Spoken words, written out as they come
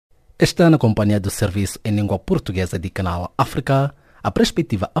Está na companhia do serviço em língua portuguesa de canal África, a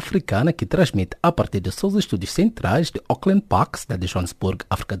perspectiva africana que transmite a partir dos seus estúdios centrais de Auckland Park, cidade de Johannesburg,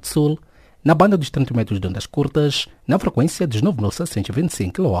 África do Sul, na banda dos 30 metros de ondas curtas, na frequência dos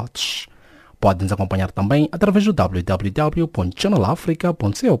 9.625 kW. Pode nos acompanhar também através do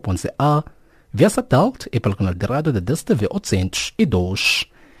www.channelafrica.co.za, via satélite e pelo canal de rádio da DSTV 802.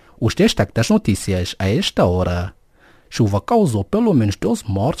 Os destaques das notícias a esta hora. Chuva causou pelo menos 12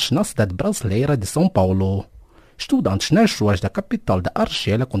 mortes na cidade brasileira de São Paulo. Estudantes nas ruas da capital da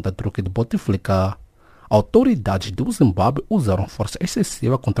Argélia contra truque de Botiflica. Autoridades do Zimbábue usaram força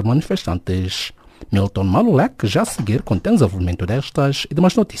excessiva contra manifestantes. Milton Malulek já a seguir com o desenvolvimento destas e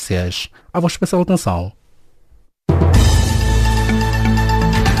demais notícias. A vossa especial atenção.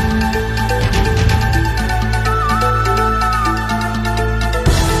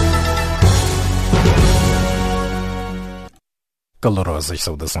 Calorosas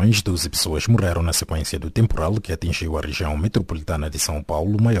saudações. 12 pessoas morreram na sequência do temporal que atingiu a região metropolitana de São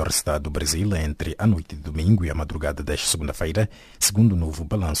Paulo, maior cidade do Brasil, entre a noite de domingo e a madrugada desta segunda-feira, segundo o novo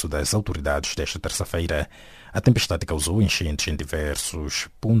balanço das autoridades desta terça-feira. A tempestade causou enchentes em diversos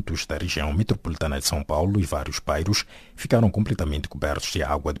pontos da região metropolitana de São Paulo e vários bairros ficaram completamente cobertos de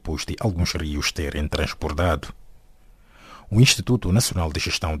água depois de alguns rios terem transbordado. O Instituto Nacional de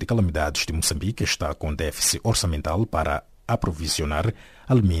Gestão de Calamidades de Moçambique está com déficit orçamental para aprovisionar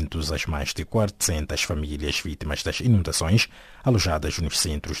alimentos às mais de 400 famílias vítimas das inundações alojadas nos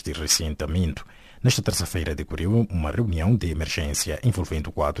centros de reassentamento. Nesta terça-feira decorreu uma reunião de emergência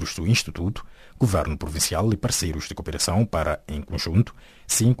envolvendo quadros do Instituto, Governo Provincial e parceiros de cooperação para, em conjunto,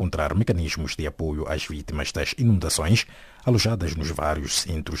 se encontrar mecanismos de apoio às vítimas das inundações alojadas nos vários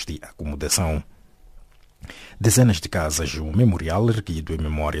centros de acomodação. Dezenas de casas de um memorial erguido em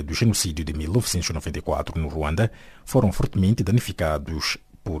memória do genocídio de 1994 no Ruanda foram fortemente danificados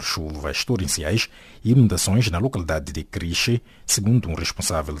por chuvas torrenciais e inundações na localidade de Kriche, segundo um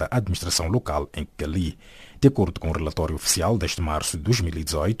responsável da administração local em Kigali. De acordo com o relatório oficial, desde março de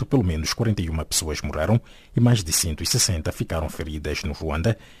 2018, pelo menos 41 pessoas morreram e mais de 160 ficaram feridas no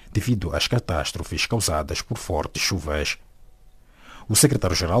Ruanda devido às catástrofes causadas por fortes chuvas. O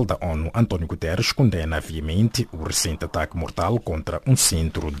secretário-geral da ONU, António Guterres, condena viamente o recente ataque mortal contra um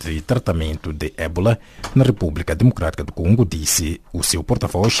centro de tratamento de ébola na República Democrática do Congo, disse o seu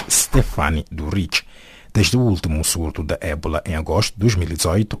porta-voz, Stéphane Dujarric. Desde o último surto da ébola em agosto de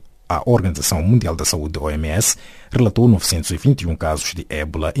 2018, a Organização Mundial da Saúde, OMS, relatou 921 casos de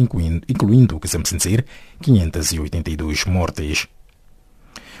ébola, incluindo 582 mortes.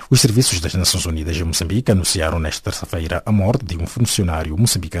 Os serviços das Nações Unidas em Moçambique anunciaram nesta terça-feira a morte de um funcionário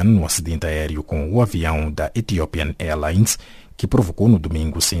moçambicano no acidente aéreo com o avião da Ethiopian Airlines, que provocou no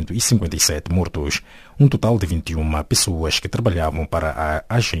domingo 157 mortos. Um total de 21 pessoas que trabalhavam para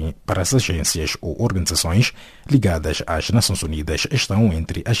as agências ou organizações ligadas às Nações Unidas estão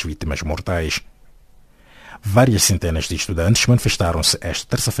entre as vítimas mortais. Várias centenas de estudantes manifestaram-se esta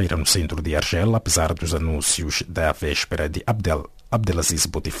terça-feira no centro de Argel, apesar dos anúncios da véspera de Abdelaziz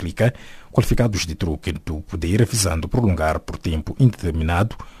Bouteflika, qualificados de truque do poder, visando prolongar por tempo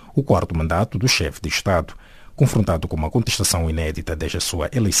indeterminado o quarto mandato do chefe de Estado. Confrontado com uma contestação inédita desde a sua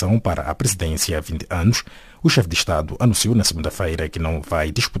eleição para a presidência há 20 anos, o chefe de Estado anunciou na segunda-feira que não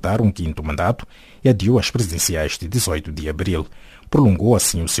vai disputar um quinto mandato e adiou as presidenciais de 18 de abril. Prolongou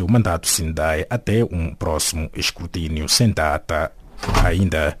assim o seu mandato Sindai até um próximo escrutínio sem data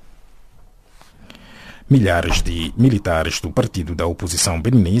ainda. Milhares de militares do partido da oposição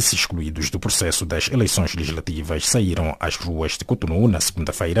beninense, excluídos do processo das eleições legislativas, saíram às ruas de Cotonou na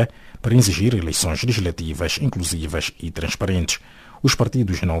segunda-feira para exigir eleições legislativas inclusivas e transparentes. Os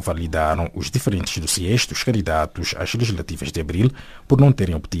partidos não validaram os diferentes dossiês dos candidatos às legislativas de abril por não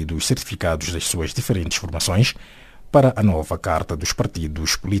terem obtido os certificados das suas diferentes formações para a nova Carta dos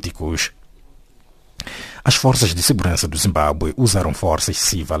Partidos Políticos. As forças de segurança do Zimbábue usaram força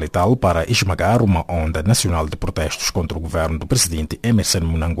excessiva letal para esmagar uma onda nacional de protestos contra o governo do presidente Emmerson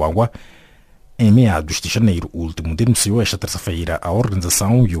Mnangagwa. Em meados de janeiro último, denunciou esta terça-feira a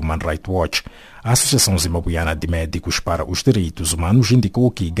organização Human Rights Watch. A Associação Zimbabuiana de Médicos para os Direitos Humanos indicou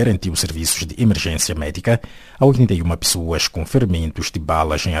que garantiu serviços de emergência médica a 81 pessoas com ferimentos de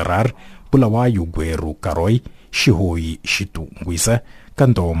balas em Harar, Bulawayo Guerro Karoi, Shihoi Chitungwiza,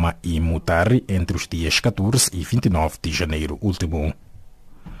 Kandoma e Mutari entre os dias 14 e 29 de janeiro último.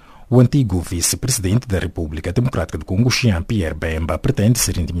 O antigo vice-presidente da República Democrática do Congo, Jean-Pierre Bemba, pretende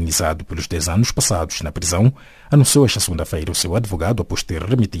ser indemnizado pelos 10 anos passados na prisão, anunciou esta segunda-feira o seu advogado após ter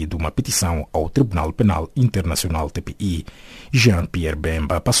remetido uma petição ao Tribunal Penal Internacional TPI. Jean-Pierre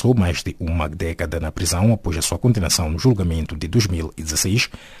Bemba passou mais de uma década na prisão após a sua condenação no julgamento de 2016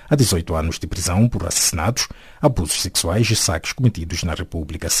 a 18 anos de prisão por assassinatos, abusos sexuais e saques cometidos na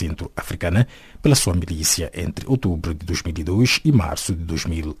República Centro-Africana pela sua milícia entre outubro de 2002 e março de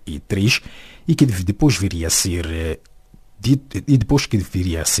 2003 e que depois viria a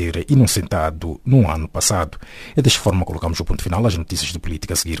ser inocentado no ano passado. E desta forma colocamos o ponto final às notícias de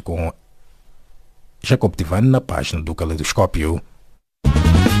política a seguir com Jacob Tivan na página do Caleidoscópio.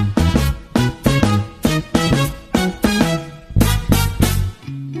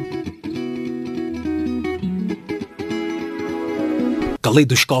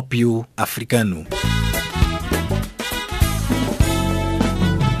 Caleidoscópio africano.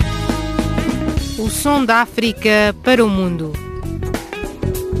 O som da África para o mundo.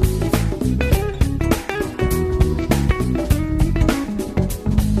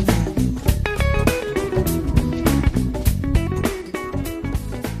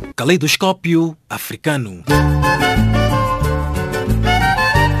 Caleidoscópio africano.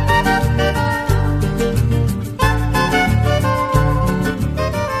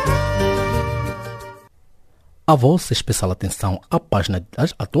 A vossa especial atenção à página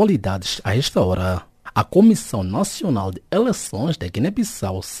das atualidades a esta hora. A Comissão Nacional de Eleições da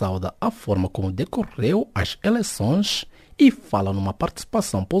Guiné-Bissau sauda a forma como decorreu as eleições e fala numa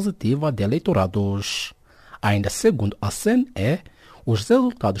participação positiva de eleitorados. Ainda segundo a CNE, os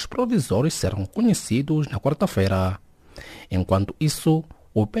resultados provisórios serão conhecidos na quarta-feira. Enquanto isso,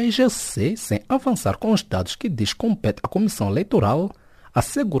 o PGC, sem avançar com os dados que diz compete à Comissão Eleitoral,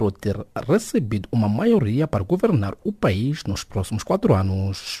 assegurou ter recebido uma maioria para governar o país nos próximos 4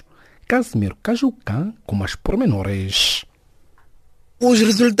 anos. Casimiro Cajucan com mais pormenores. Os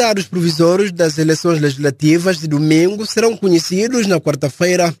resultados provisórios das eleições legislativas de domingo serão conhecidos na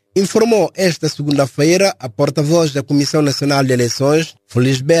quarta-feira, informou esta segunda-feira a porta-voz da Comissão Nacional de Eleições,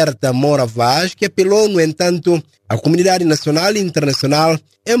 Felisberta Moura Vaz, que apelou, no entanto, à comunidade nacional e internacional,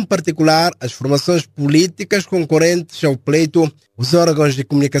 em particular as formações políticas concorrentes ao pleito, os órgãos de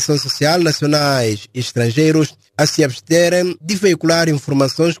comunicação social nacionais e estrangeiros, a se absterem de veicular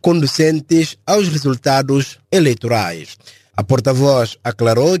informações conducentes aos resultados eleitorais. A porta-voz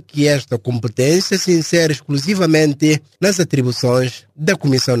aclarou que esta competência se insere exclusivamente nas atribuições da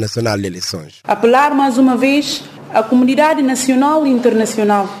Comissão Nacional de Eleições. Apelar mais uma vez à comunidade nacional e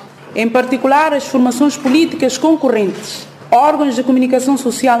internacional, em particular as formações políticas concorrentes, órgãos de comunicação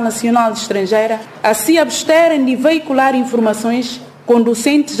social nacional e estrangeira, a se absterem de veicular informações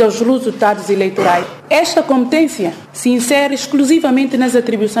conducentes aos resultados eleitorais. Esta competência se insere exclusivamente nas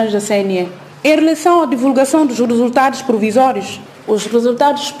atribuições da CNE. Em relação à divulgação dos resultados provisórios, os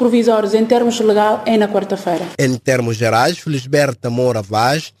resultados provisórios em termos legais é na quarta-feira. Em termos gerais, Felisberta Moura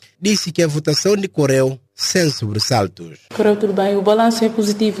Vaz disse que a votação decorreu sem sobressaltos. Correu tudo bem, o balanço é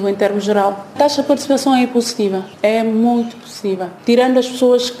positivo em termos geral. A taxa de participação é positiva, é muito positiva. Tirando as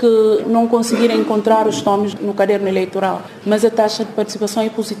pessoas que não conseguiram encontrar os nomes no caderno eleitoral, mas a taxa de participação é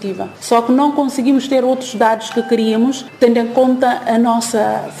positiva. Só que não conseguimos ter outros dados que queríamos, tendo em conta a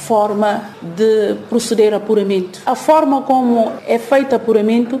nossa forma de proceder a apuramento. A forma como é feito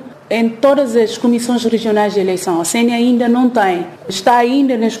apuramento em todas as comissões regionais de eleição. A CNE ainda não tem. Está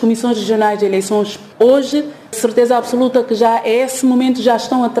ainda nas comissões regionais de eleições hoje. Certeza absoluta que já a esse momento já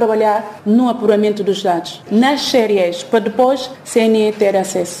estão a trabalhar no apuramento dos dados. Nas séries, para depois CNE ter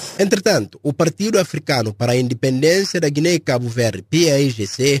acesso. Entretanto, o Partido Africano para a Independência da Guiné e Cabo Verde,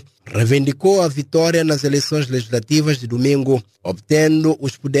 PAIGC, reivindicou a vitória nas eleições legislativas de domingo, obtendo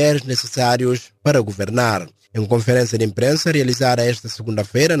os poderes necessários para governar. Em conferência de imprensa realizada esta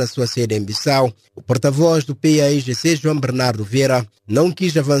segunda-feira na sua sede em Bissau, o porta-voz do PAIGC, João Bernardo Vieira, não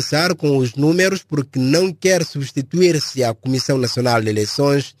quis avançar com os números porque não quer substituir-se à Comissão Nacional de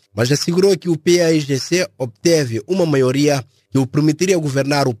Eleições, mas assegurou que o PAIGC obteve uma maioria que o permitiria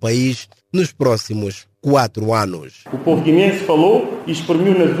governar o país nos próximos 4 anos. O povo guineense falou e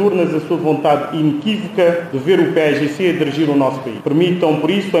exprimiu nas urnas a sua vontade inequívoca de ver o PAIGC dirigir o nosso país. Permitam, por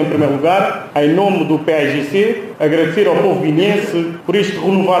isso, em primeiro lugar, em nome do PAIGC, agradecer ao povo guineense por este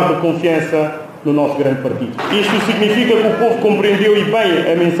renovar de confiança no nosso grande partido. Isto significa que o povo compreendeu e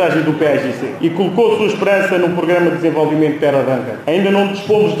bem a mensagem do PSGC e colocou sua esperança no Programa de Desenvolvimento Terra Branca. Ainda não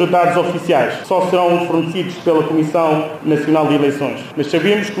dispomos de dados oficiais, só serão fornecidos pela Comissão Nacional de Eleições. Mas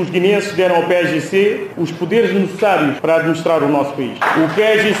sabemos que os guineenses deram ao PSGC os poderes necessários para administrar o nosso país. O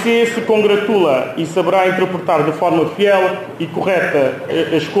PSGC se congratula e saberá interpretar de forma fiel e correta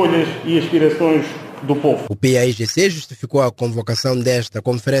as escolhas e aspirações do povo. O PAIGC justificou a convocação desta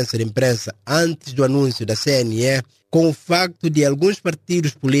conferência de imprensa antes do anúncio da CNE com o facto de alguns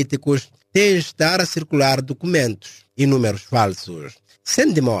partidos políticos terem estar a circular documentos e números falsos.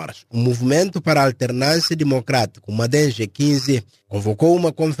 Sem demoras, o Movimento para a Alternância Democrática, o MADEM G15, convocou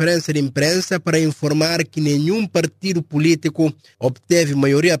uma conferência de imprensa para informar que nenhum partido político obteve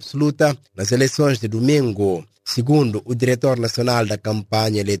maioria absoluta nas eleições de domingo. Segundo o diretor nacional da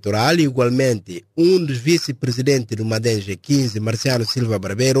campanha eleitoral e, igualmente, um dos vice-presidentes do MADEM G15, Marciano Silva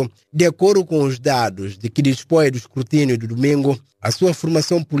Barbeiro, de acordo com os dados de que dispõe do escrutínio do domingo, a sua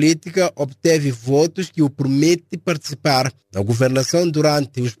formação política obteve votos que o permite participar na governação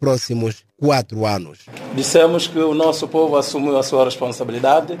durante os próximos 4 anos. Dissemos que o nosso povo assumiu a sua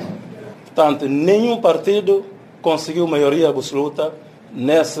responsabilidade, portanto, nenhum partido conseguiu maioria absoluta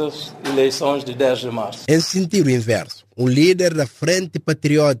nessas eleições de 10 de março. Em sentido inverso, o líder da Frente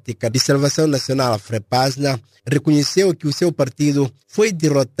Patriótica de Salvação Nacional, FREPASNA, reconheceu que o seu partido foi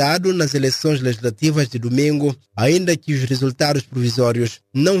derrotado nas eleições legislativas de domingo, ainda que os resultados provisórios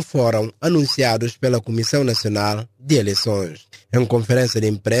não foram anunciados pela Comissão Nacional de Eleições. Em conferência de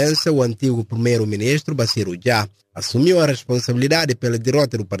imprensa, o antigo primeiro-ministro Bassirou Já assumiu a responsabilidade pela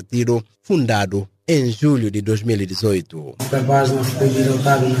derrota do partido, fundado em julho de 2018. O FREPASNA foi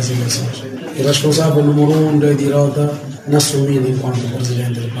derrotado nas eleições. O responsável número 1 da derrota não assumido enquanto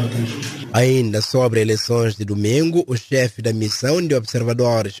presidente do partido. Ainda sobre eleições de domingo, o chefe da missão de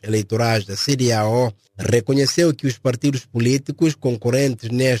observadores eleitorais da CDAO reconheceu que os partidos políticos concorrentes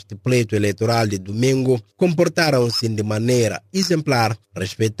neste pleito eleitoral de domingo comportaram-se de maneira exemplar,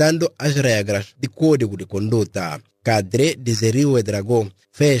 respeitando as regras de Código de Conduta. Cadre Deseriu Edragó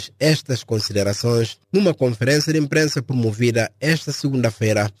fez estas considerações numa conferência de imprensa promovida esta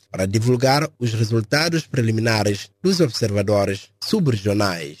segunda-feira para divulgar os resultados preliminares dos observadores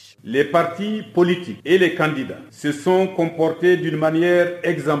subregionais. Les partis politiques et les candidats se sont comportés d'une manière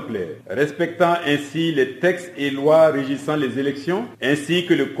exemplaire, respectant ainsi les textes et lois régissant les élections, ainsi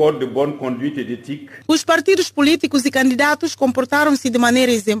que le code de bonne conduite et d'éthique. Os partidos políticos e candidatos comportaram-se de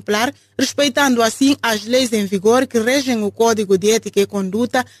maneira exemplar, respeitando assim as leis em vigor que regem o Código de Ética e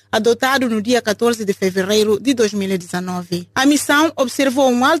Conduta adotado no dia 14 de fevereiro de 2019. A missão observou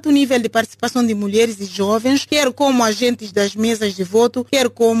um alto nível de participação de mulheres e jovens, quer como agentes das mesas de voto, quer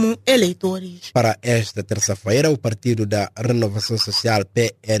como eleitores. Para esta terça-feira, o Partido da Renovação Social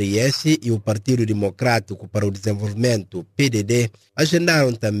PRS e o Partido Democrático para o Desenvolvimento PDD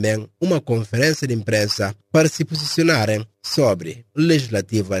agendaram também uma conferência de imprensa para se posicionarem sobre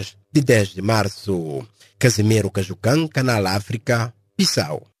legislativas de 10 de março. Casimiro Cajucan, Canal África,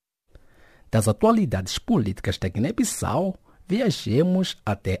 Bissau. Das atualidades políticas da Guiné-Bissau, viajemos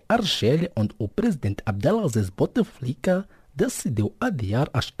até Argélia, onde o presidente Abdelaziz Bouteflika decidiu adiar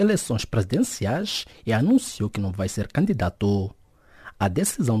as eleições presidenciais e anunciou que não vai ser candidato. A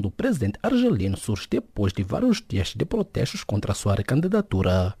decisão do presidente argelino surge depois de vários dias de protestos contra a sua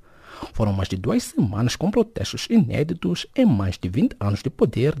recandidatura. Foram mais de 2 semanas com protestos inéditos em mais de 20 anos de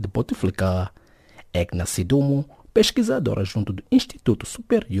poder de Bouteflika. Egna Sidumo, pesquisadora junto do Instituto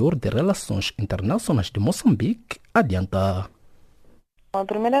Superior de Relações Internacionais de Moçambique, adianta. A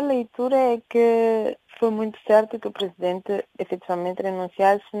primeira leitura é que foi muito certo que o presidente efetivamente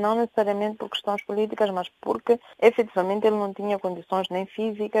renunciasse, não necessariamente por questões políticas, mas porque efetivamente ele não tinha condições nem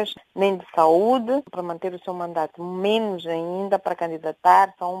físicas, nem de saúde para manter o seu mandato, menos ainda para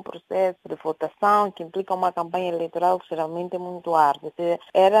candidatar-se a um processo de votação que implica uma campanha eleitoral que geralmente é muito árdua.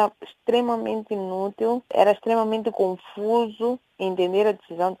 Era extremamente inútil, era extremamente confuso entender a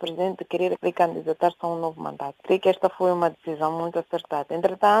decisão do presidente de querer recandidatar-se a um novo mandato. Creio que esta foi uma decisão muito acertada.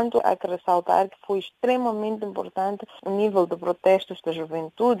 Entretanto, há que ressaltar que foi extremamente importante o nível de protestos da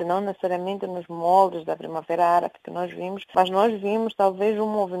juventude, não necessariamente nos moldes da Primavera Árabe que nós vimos, mas nós vimos talvez um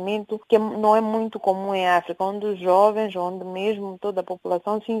movimento que não é muito comum em África, onde os jovens, onde mesmo toda a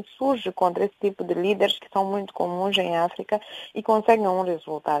população se insurge contra esse tipo de líderes que são muito comuns em África e conseguem um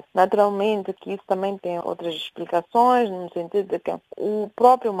resultado. Naturalmente que isso também tem outras explicações, no sentido de que o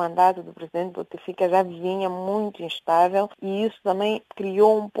próprio mandato do presidente Bouteflika já vinha muito instável e isso também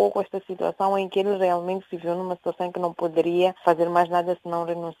criou um pouco esta situação em que ele realmente se viu numa situação em que não poderia fazer mais nada senão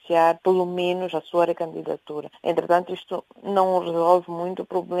renunciar, pelo menos, à sua recandidatura. Entretanto, isto não resolve muito o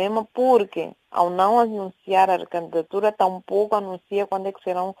problema porque ao não anunciar a recandidatura, tampouco anuncia quando é que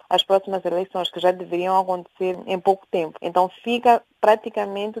serão as próximas eleições, que já deveriam acontecer em pouco tempo. Então fica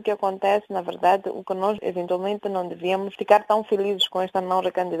praticamente o que acontece, na verdade, o que nós eventualmente não devíamos ficar tão felizes com esta não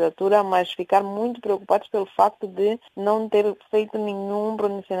recandidatura, mas ficar muito preocupados pelo facto de não ter feito nenhum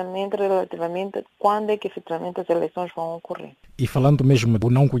pronunciamento relativamente a quando é que efetivamente as eleições vão ocorrer. E falando mesmo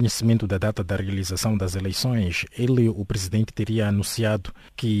do não conhecimento da data da realização das eleições, o presidente teria anunciado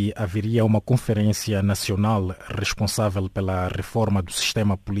que haveria uma conferência nacional responsável pela reforma do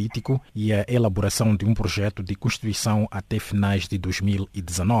sistema político e a elaboração de um projeto de constituição até finais de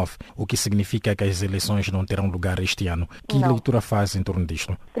 2019, o que significa que as eleições não terão lugar este ano. Que leitura faz em torno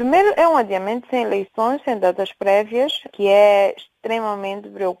disto? Primeiro, é um adiamento sem eleições, sem datas prévias, que é extremamente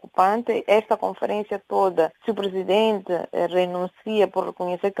preocupante. Esta conferência toda, se o presidente renuncia por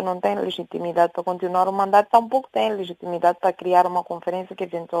reconhecer que não tem legitimidade para continuar o mandato, tampouco tem legitimidade para criar uma conferência que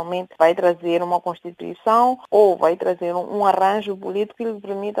eventualmente vai trazer uma constituição ou vai trazer um arranjo político que lhe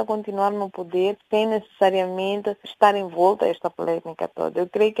permita continuar no poder sem necessariamente estar envolta esta polémica toda. Eu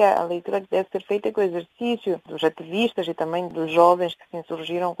creio que a leitura que deve ser feita é que o exercício dos ativistas e também dos jovens que se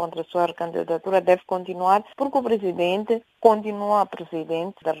insurgiram contra a sua candidatura deve continuar, porque o presidente continua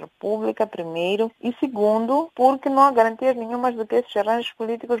presidente da República, primeiro, e segundo, porque não há garantias nenhumas de que esses arranjos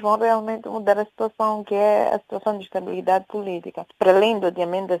políticos vão realmente mudar a situação, que é a situação de estabilidade política. Para além do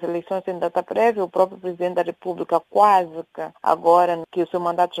adiamento das eleições em data prévia, o próprio presidente da República, quase que agora que o seu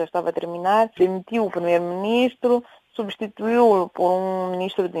mandato já estava a terminar, demitiu o primeiro-ministro, substituiu-o por um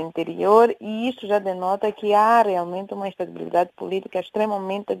ministro do interior, e isso já denota que há realmente uma instabilidade política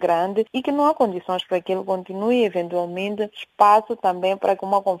extremamente grande e que não há condições para que ele continue, eventualmente espaço também para que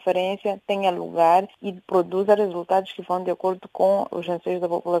uma conferência tenha lugar e produza resultados que vão de acordo com os anseios da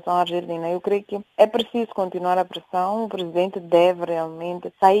população argelina. Eu creio que é preciso continuar a pressão, o presidente deve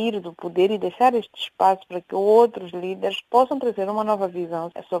realmente sair do poder e deixar este espaço para que outros líderes possam trazer uma nova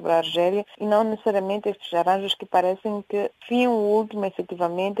visão sobre a Argélia e não necessariamente estes arranjos que parecem que fim último,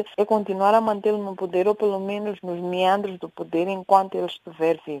 efetivamente, é continuar a mantê-lo no poder, ou pelo menos nos meandros do poder, enquanto ele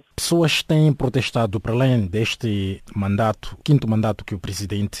estiver vivo. Pessoas têm protestado para além deste mandato, quinto mandato que o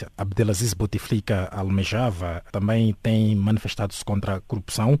presidente Abdelaziz Bouteflika almejava, também têm manifestado-se contra a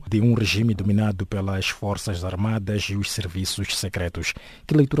corrupção de um regime dominado pelas Forças Armadas e os serviços secretos.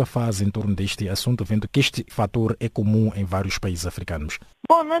 Que leitura faz em torno deste assunto, vendo que este fator é comum em vários países africanos?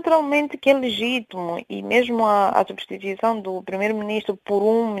 Bom, naturalmente que é legítimo, e mesmo a substituição do primeiro-ministro por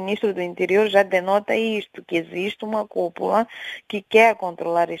um ministro do interior já denota isto, que existe uma cúpula que quer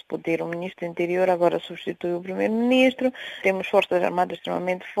controlar este poder. O ministro do interior agora substitui o primeiro-ministro, temos forças armadas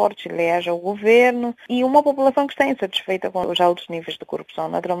extremamente fortes, leais ao governo, e uma população que está insatisfeita com os altos níveis de corrupção.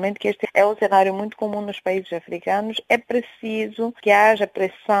 Naturalmente que este é um cenário muito comum nos países africanos. É preciso que haja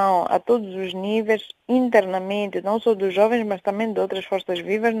pressão a todos os níveis, internamente, não só dos jovens, mas também de outras forças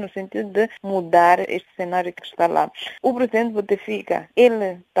vivas, no sentido de mudar este cenário que está lá. O presidente Bouteflika,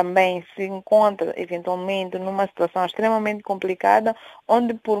 ele também se encontra, eventualmente, numa situação extremamente complicada,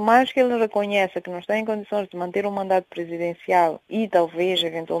 onde, por mais que ele reconheça que não está em condições de manter um mandato presidencial e talvez,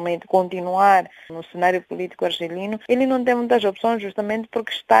 eventualmente, continuar no cenário político argelino, ele não tem muitas opções, justamente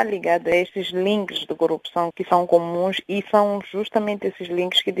porque está ligado a estes links de corrupção que são comuns, e são justamente esses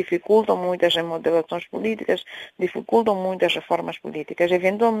links que dificultam muito as remodelações políticas, dificultam muito as reformas políticas.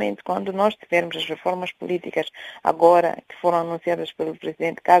 Eventualmente, quando nós tivermos as reformas políticas agora que foram anunciadas pelo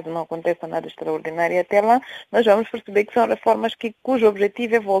presidente, caso não aconteça nada extraordinário até lá, nós vamos perceber que são reformas cujo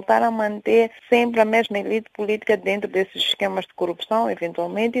objetivo é voltar a manter sempre a mesma elite política dentro desses esquemas de corrupção,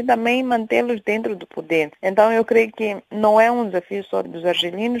 eventualmente, e também mantê-los dentro do poder. Então eu creio que não é um desafio só dos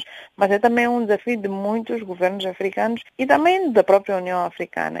argelinos, mas é também um desafio de muitos governos africanos e também da própria União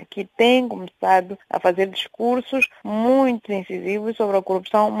Africana, que tem começado a fazer discursos muito incisivos sobre a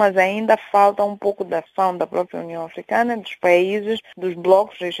corrupção, mas ainda falta um pouco da ação da própria União Africana, dos países, dos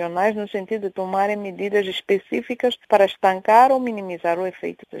blocos regionais, no sentido de tomarem medidas específicas para estancar ou minimizar o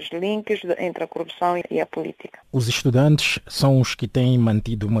efeito dos links entre a corrupção e a política. Os estudantes são os que têm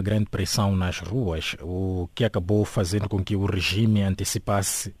mantido uma grande pressão nas ruas, o que acabou fazendo com que o regime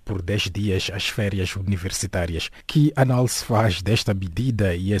antecipasse por 10 dias as férias universitárias. Que análise faz desta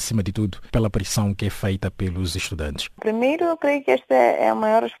medida e, acima de tudo, pela pressão que é feita pelos estudantes? Primeiro, eu creio que esta é a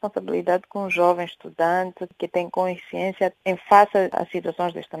maior responsabilidade com um jovem estudante que tem consciência em face a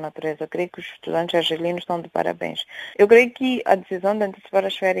situações desta natureza. Eu creio que os estudantes argelinos estão de parabéns. Eu creio que a decisão de antecipar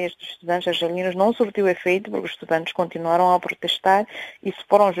as férias dos estudantes argelinos não surtiu efeito porque os estudantes continuaram a protestar e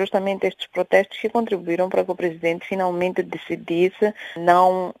foram justamente estes protestos que contribuíram para que o presidente finalmente decidisse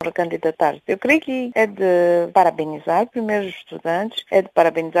não recandidatar-se. Eu creio que é de parabenizar primeiro os estudantes, é de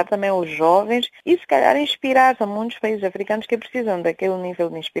parabenizar também os jovens e se calhar inspirar-se a muitos países africanos que precisam daquele nível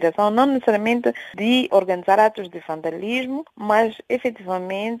de inspiração, não necessariamente de organizar atos de vandalismo, mas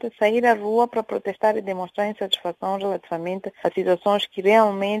efetivamente sair à rua para protestar e demonstrar insatisfação relativamente a situações que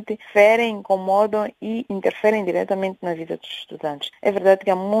realmente ferem, incomodam e interferem diretamente na vida dos estudantes. É verdade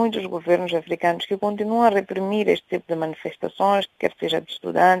que há muitos governos africanos que continuam a reprimir este tipo de manifestações, quer seja de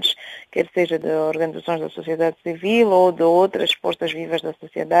estudantes, quer seja de organizações da sociedade civil ou de outras forças vivas da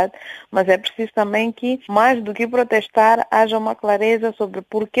sociedade, mas é preciso também que, mais do que protestar, haja uma clareza sobre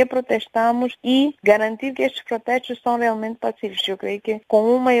por que protestamos e garantir que estes protestos são realmente pacíficos. Eu creio que,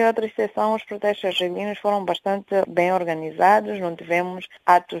 com uma e outra exceção, os protestos argelinos foram bastante bem organizados, não tivemos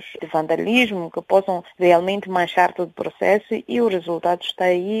atos de vandalismo que possam realmente manchar todo o processo e o resultado está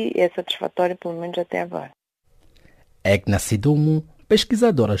aí e é satisfatório, pelo menos até agora. Egna Sidumo,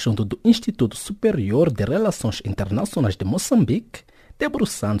 pesquisadora junto do Instituto Superior de Relações Internacionais de Moçambique,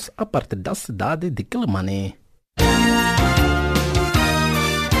 debruçando-se a partir da cidade de Quelimane.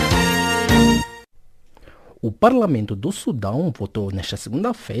 O Parlamento do Sudão votou nesta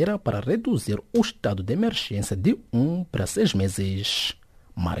segunda-feira para reduzir o estado de emergência de 1 para 6 meses.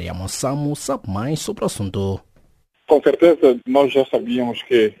 Maria Mossamo sabe mais sobre o assunto. Com certeza, nós já sabíamos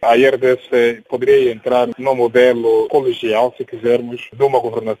que a RDC poderia entrar no modelo colegial, se quisermos, de uma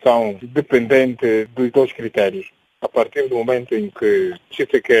governação dependente dos dois critérios. A partir do momento em que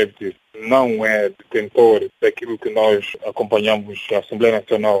Tshisekedi não é detentor daquilo que nós acompanhamos, a Assembleia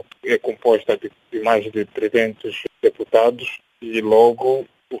Nacional é composta de mais de 300 deputados e logo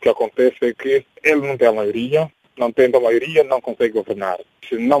o que acontece é que ele não tem a maioria, não tendo a maioria, não consegue governar.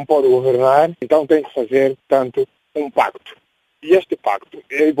 Se não pode governar, então tem que fazer, tanto, um pacto. E este pacto,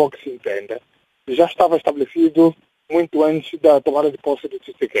 é bom que se entenda, já estava estabelecido muito antes da tomada de posse do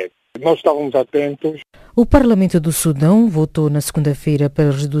Tshisekedi. Nós estávamos atentos. O Parlamento do Sudão votou na segunda-feira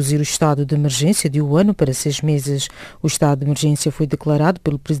para reduzir o estado de emergência de um ano para 6 meses. O estado de emergência foi declarado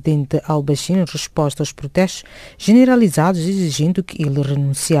pelo presidente al-Bashir em resposta aos protestos generalizados exigindo que ele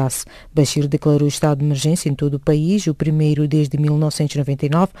renunciasse. Bashir declarou o estado de emergência em todo o país, o primeiro desde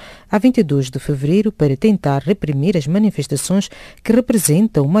 1999 a 22 de fevereiro, para tentar reprimir as manifestações que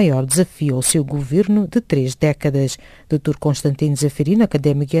representam o maior desafio ao seu governo de 3 décadas. Dr. Constantino Zaferino,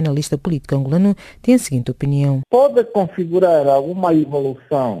 académico e analista político angolano, tem a seguinte opinião. Pode configurar alguma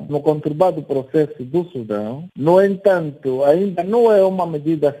evolução no conturbado processo do Sudão, no entanto, ainda não é uma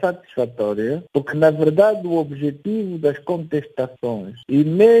medida satisfatória, porque, na verdade, o objetivo das contestações e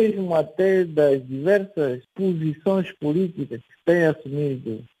mesmo até das diversas posições políticas que têm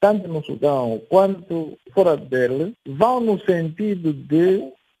assumido, tanto no Sudão quanto fora dele, vão no sentido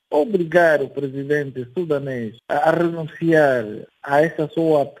de obrigar o presidente sudanês a renunciar a essa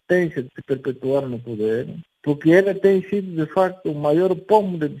sua apetência de se perpetuar no poder, porque ele tem sido, de facto, o maior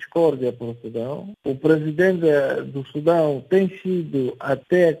pomo de discórdia para o Sudão. O presidente do Sudão tem sido,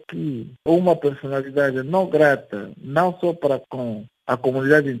 até aqui, uma personalidade não grata, não só para com a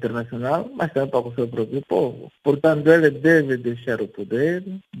comunidade internacional, mas também para o seu próprio povo. Portanto, ele deve deixar o poder,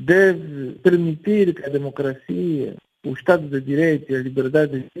 deve permitir que a democracia, o Estado de Direito e as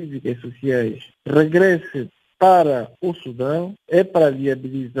liberdades cívicas e sociais regresse para o Sudão, é para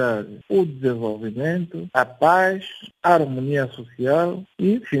viabilizar o desenvolvimento, a paz, a harmonia social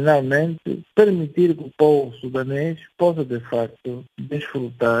e, finalmente, permitir que o povo sudanês possa, de facto,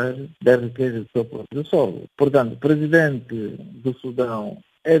 desfrutar da riqueza do seu próprio solo. Portanto, o presidente do Sudão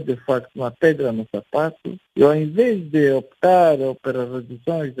é, de facto, uma pedra no sapato, e ao invés de optar para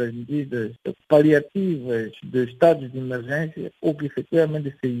reduções das medidas paliativas de estados de emergência, o que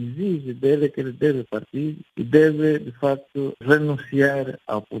efetivamente se exige dele é que ele deve partir e deve, de facto, renunciar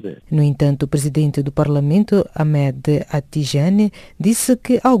ao poder. No entanto, o presidente do Parlamento, Ahmed Atijane, disse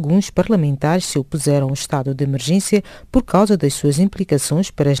que alguns parlamentares se opuseram ao estado de emergência por causa das suas implicações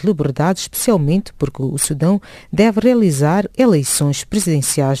para as liberdades, especialmente porque o Sudão deve realizar eleições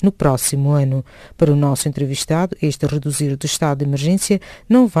presidenciais no próximo ano. Para o nosso entrevistado, este reduzir do estado de emergência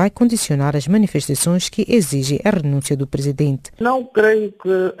não vai condicionar as manifestações que exigem a renúncia do presidente. Não creio que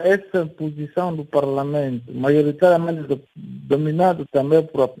essa posição do Parlamento, maioritariamente dominado também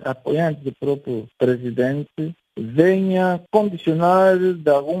por apoiantes do próprio presidente, venha condicionar de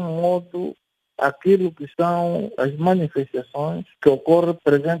algum modo aquilo que são as manifestações que ocorrem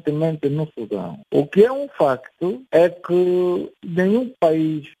presentemente no Sudão. O que é um facto é que nenhum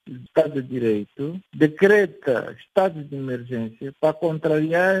país de Estado de Direito decreta estado de emergência para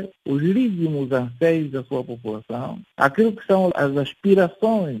contrariar os legítimos anseios da sua população, aquilo que são as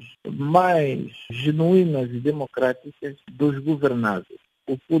aspirações mais genuínas e democráticas dos governados.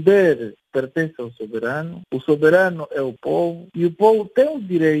 O poder pertence ao soberano, o soberano é o povo, e o povo tem o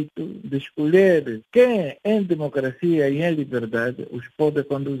direito de escolher quem, em democracia e em liberdade, os pode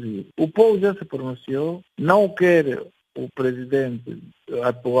conduzir. O povo já se pronunciou, não quer o presidente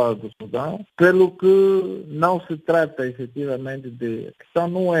atual do Sudão, pelo que não se trata efetivamente de... A questão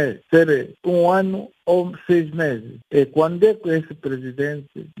não é ser 1 ano ou 6 meses. É quando é que esse presidente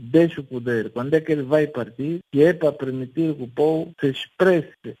deixa o poder, quando é que ele vai partir, que é para permitir que o povo se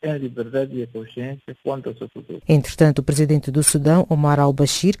expresse em liberdade e consciência quanto ao seu futuro. Entretanto, o presidente do Sudão, Omar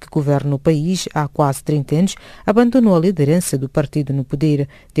al-Bashir, que governa o país há quase 30 anos, abandonou a liderança do partido no poder.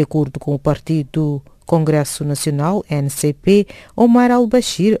 De acordo com o partido Congresso Nacional, NCP, Omar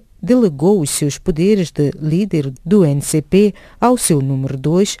al-Bashir delegou os seus poderes de líder do NCP ao seu número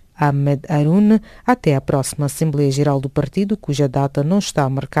 2, Ahmed Haroun, até a próxima Assembleia Geral do partido, cuja data não está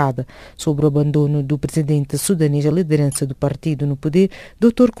marcada. Sobre o abandono do presidente sudanês à liderança do partido no poder,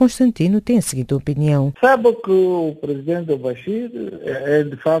 Dr. Constantino tem a seguinte opinião. Sabe que o presidente Bashir é,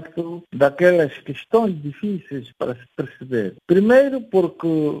 de facto, daquelas questões difíceis para se perceber. Primeiro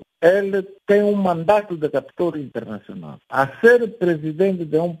porque ele tem um mandato de captura internacional. A ser presidente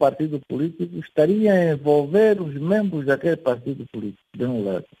de um partido político estaria a envolver os membros daquele partido político, de um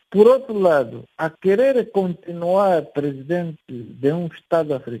lado. Por outro lado, a querer continuar presidente de um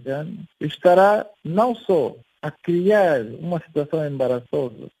Estado africano, estará não só a criar uma situação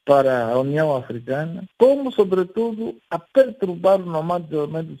embaraçosa para a União Africana, como, sobretudo, a perturbar o normal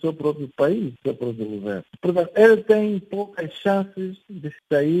desenvolvimento do seu próprio país, do seu próprio governo. Portanto, ele tem poucas chances de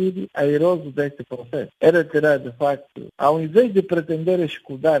sair airoso deste processo. Ele terá, de facto, ao invés de pretender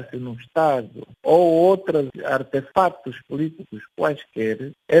escudar-se no Estado ou outros artefatos políticos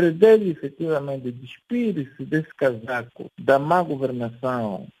quaisquer, ele deve, efetivamente, despir-se desse casaco da má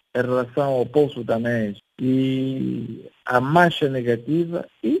governação em relação ao povo sudanês e a marcha negativa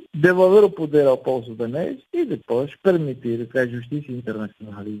e devolver o poder ao povo sudanês e depois permitir que a justiça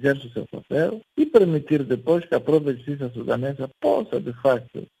internacional exerça o seu papel e permitir depois que a própria justiça sudanesa possa, de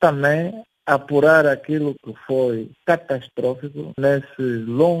facto, também apurar aquilo que foi catastrófico nessa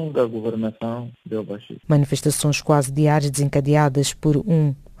longa governação de al-Bashir. Manifestações quase diárias desencadeadas por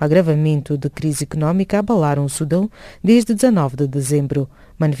um agravamento de crise económica abalaram o Sudão desde 19 de dezembro.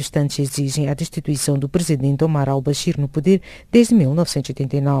 Manifestantes exigem a destituição do presidente Omar al-Bashir no poder desde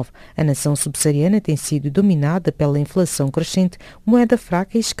 1989. A nação subsaariana tem sido dominada pela inflação crescente, moeda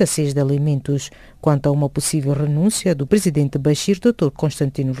fraca e escassez de alimentos. Quanto a uma possível renúncia do presidente Bashir, Dr.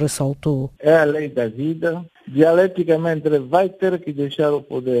 Constantino ressaltou. É a lei da vida. Dialeticamente ele vai ter que deixar o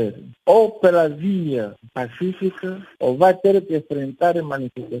poder ou pela via pacífica ou vai ter que enfrentar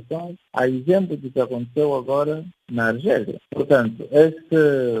manifestações, a exemplo do que aconteceu agora na Argélia. Portanto,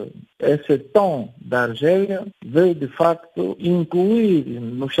 esse tom da Argélia veio de facto incluir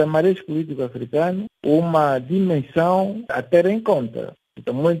no chamariz político africano uma dimensão a ter em conta.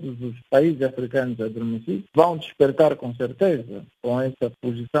 Então, muitos dos países africanos adormecidos vão despertar com certeza com essa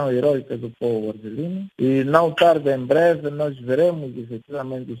posição heroica do povo argelino e não tarde em breve nós veremos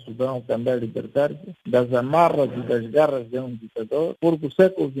efetivamente o Sudão também libertar-se das amarras e das garras de um ditador, porque o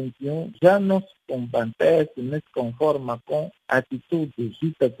século XXI já não se compantece nem se conforma com atitudes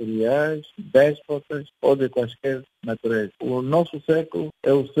ditatoriais, déspotas ou de quaisquer natureza. O nosso século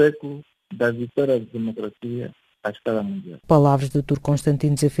é o século da vitória da democracia à escala mundial. Palavras do Dr.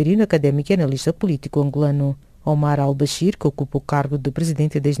 Constantino Zeferino, académico e analista político angolano. Omar al-Bashir, que ocupa o cargo de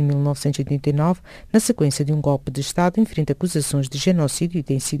presidente desde 1989, na sequência de um golpe de Estado, enfrenta acusações de genocídio e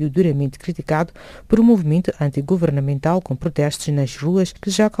tem sido duramente criticado por um movimento antigovernamental com protestos nas ruas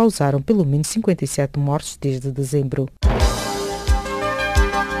que já causaram pelo menos 57 mortes desde dezembro.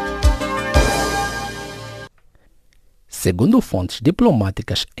 Segundo fontes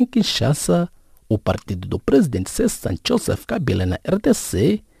diplomáticas em Kinshasa, o partido do presidente cessante Joseph Kabila na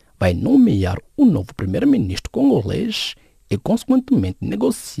RDC vai nomear um novo primeiro-ministro congolês e, consequentemente,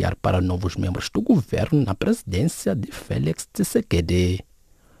 negociar para novos membros do governo na presidência de Félix Tshisekedi.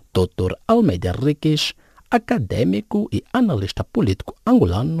 Dr. Almeida Henriques, acadêmico e analista político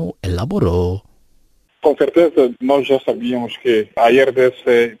angolano, elaborou. Com certeza, nós já sabíamos que a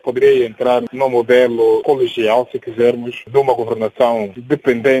RDC poderia entrar no modelo colegial, se quisermos, de uma governação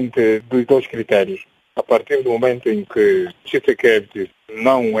dependente dos 2 critérios. A partir do momento em que Tshisekedi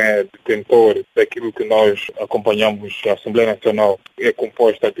não é detentor daquilo que nós acompanhamos, a Assembleia Nacional é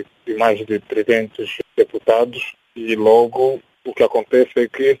composta de mais de 300 deputados e logo o que acontece é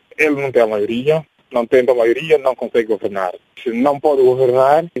que ele não tem a maioria, não tendo a maioria, não consegue governar. Se não pode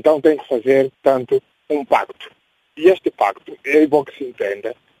governar, então tem que fazer, tanto, um pacto. E este pacto, é bom que se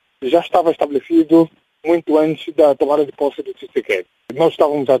entenda, já estava estabelecido muito antes da tomada de posse do Tshisekedi. Nós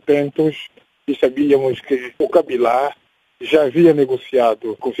estávamos atentos e sabíamos que o Kabila já havia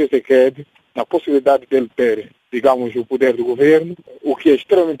negociado com o Tshisekedi na possibilidade dele ter, digamos, o poder do governo, o que é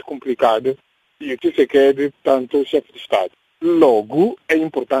extremamente complicado, e o Tshisekedi, tanto o chefe de Estado. Logo, é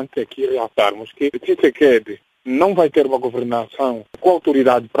importante aqui realçarmos que o Tshisekedi não vai ter uma governação com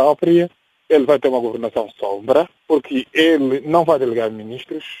autoridade própria, ele vai ter uma governação sombra, porque ele não vai delegar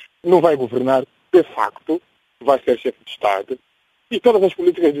ministros, não vai governar de facto, vai ser chefe de Estado, e todas as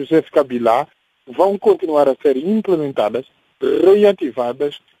políticas do José Kabila vão continuar a ser implementadas,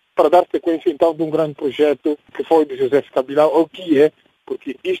 reativadas, para dar sequência então de um grande projeto que foi de José Kabila, ou que é,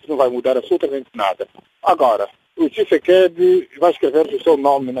 porque isto não vai mudar absolutamente nada. Agora, o Tshisekedi vai escrever o seu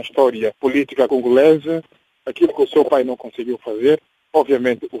nome na história política congolesa, aquilo que o seu pai não conseguiu fazer,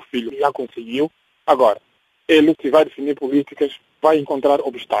 obviamente o filho já conseguiu. Agora, ele que vai definir políticas vai encontrar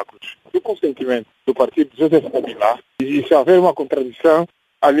obstáculos. O consentimento do partido de José Kabila, e se houver uma contradição,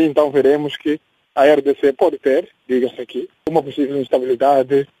 ali então veremos que a RDC pode ter, diga-se aqui, uma possível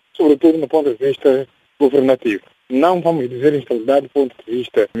instabilidade, sobretudo no ponto de vista governativo. Não vamos dizer instabilidade do ponto de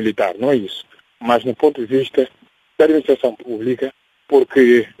vista militar, não é isso, mas no ponto de vista da administração pública,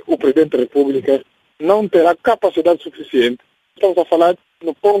 porque o Presidente da República não terá capacidade suficiente. Estamos a falar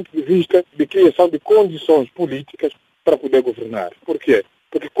no ponto de vista de criação de condições políticas para poder governar. Por quê?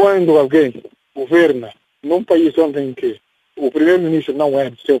 Porque quando alguém governa num país onde o primeiro-ministro não é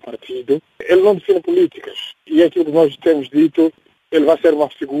do seu partido, ele não define políticas. E é aquilo que nós temos dito, ele vai ser uma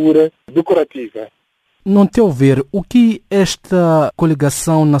figura decorativa. No teu ver, o que esta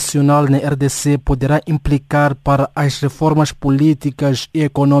coligação nacional na RDC poderá implicar para as reformas políticas e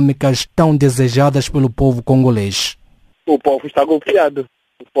econômicas tão desejadas pelo povo congolês? O povo está golpeado.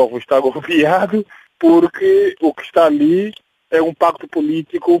 O povo está golpeado porque o que está ali é um pacto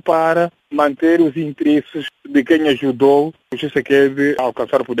político para manter os interesses de quem ajudou o Tshisekedi a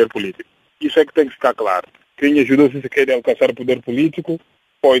alcançar o poder político. Isso é que tem que ficar claro. Quem ajudou o Tshisekedi a alcançar o poder político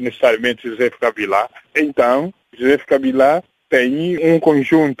foi necessariamente José Kabila. Então, José Kabila tem um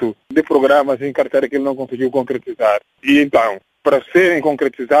conjunto de programas em carteira que ele não conseguiu concretizar. E então, para serem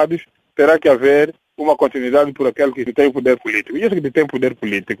concretizados, terá que haver uma continuidade por aquele que tem o poder político. E esse que tem o poder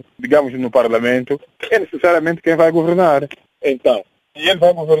político, digamos no Parlamento, é necessariamente quem vai governar. Então, se ele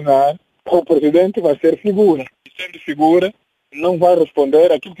vai governar, o presidente vai ser figura. E sendo figura, não vai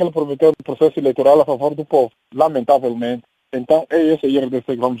responder aquilo que ele prometeu no processo eleitoral a favor do povo. Lamentavelmente. Então, é esse a RDC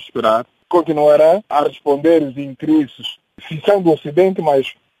que vamos esperar. Continuará a responder os interesses, se são do Ocidente,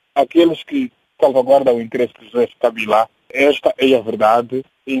 mas aqueles que salvaguardam o interesse de José Kabila. Esta é a verdade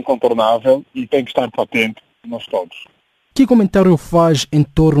incontornável e tem que estar patente nós todos. Que comentário faz em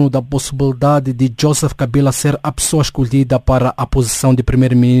torno da possibilidade de Joseph Kabila ser a pessoa escolhida para a posição de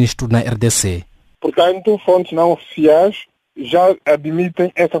primeiro-ministro na RDC? Portanto, fontes não oficiais já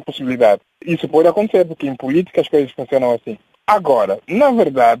admitem essa possibilidade. Isso pode acontecer, porque em política as coisas funcionam assim. Agora, na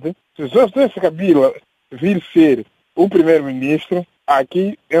verdade, se Joseph Kabila vir ser o primeiro-ministro,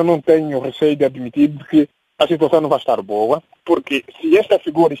 aqui eu não tenho receio de admitir que a situação não vai estar boa, porque se esta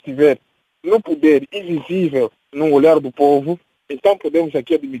figura estiver no poder invisível no olhar do povo, então podemos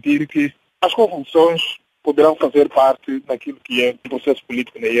aqui admitir que as convulsões poderão fazer parte daquilo que é o processo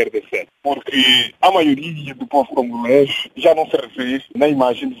político na RDC. Porque a maioria do povo congolês já não se revê na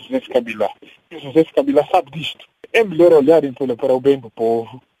imagem de José Kabila. E José Kabila sabe disto. É melhor olharem para o bem do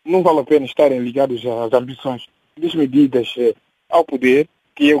povo. Não vale a pena estarem ligados às ambições desmedidas ao poder,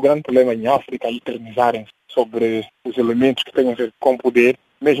 que é o grande problema em África, e eternizarem sobre os elementos que têm a ver com o poder,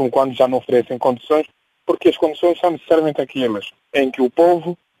 mesmo quando já não oferecem condições, porque as condições são necessariamente aquelas em que o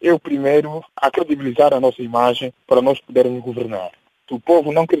povo é o primeiro a credibilizar a nossa imagem para nós podermos governar. Se o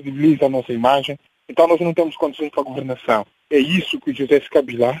povo não credibiliza a nossa imagem, então nós não temos condições para a governação. É isso que o José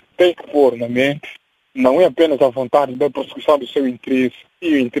Kabila tem que pôr na mente, não é apenas a vontade da perseguição do seu interesse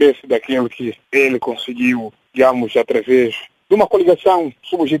e o interesse daquele que ele conseguiu, digamos, através de uma coligação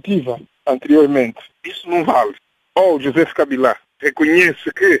subjetiva anteriormente. Isso não vale. Ou o José Kabila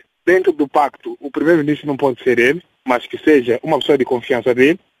reconhece que dentro do pacto o primeiro-ministro não pode ser ele, mas que seja uma pessoa de confiança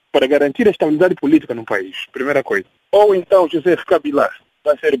dele, para garantir a estabilidade política no país, primeira coisa. Ou então José Kabila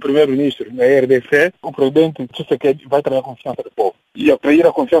vai ser o primeiro-ministro da RDC, o presidente Tshisekedi vai trazer a confiança do povo. E atrair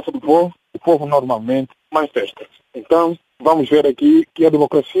a confiança do povo, o povo normalmente manifesta-se. Então, vamos ver aqui que a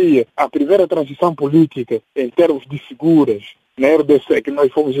democracia, a primeira transição política em termos de figuras na RDC que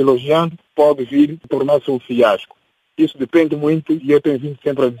nós fomos elogiando, pode vir a tornar-se um fiasco. Isso depende muito, e eu tenho vindo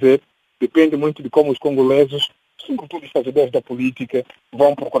sempre a dizer, depende muito de como os congoleses, sobretudo os fazedores da política,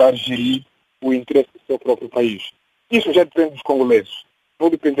 vão procurar gerir o interesse do seu próprio país. Isso já depende dos congoleses. Não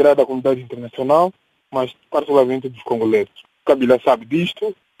dependerá da comunidade internacional, mas particularmente dos congoleses. Kabila sabe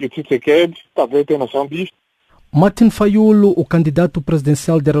disto, e o Tshisekedi talvez tenha noção disto. Martin Fayulu, o candidato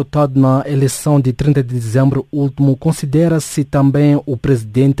presidencial derrotado na eleição de 30 de dezembro último, considera-se também o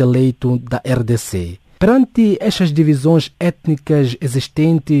presidente eleito da RDC. Perante estas divisões étnicas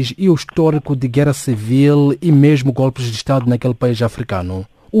existentes e o histórico de guerra civil e mesmo golpes de Estado naquele país africano,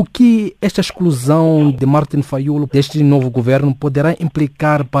 o que esta exclusão de Martin Fayulu deste novo governo poderá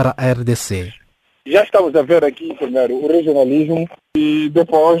implicar para a RDC? Já estamos a ver aqui, primeiro, o regionalismo e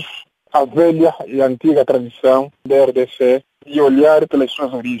depois a velha e antiga tradição da RDC e olhar pelas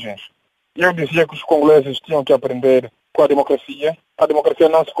suas origens. Eu dizia que os congoleses tinham que aprender com a democracia. A democracia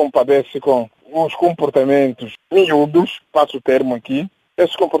não se compadece com os comportamentos miúdos, passo o termo aqui.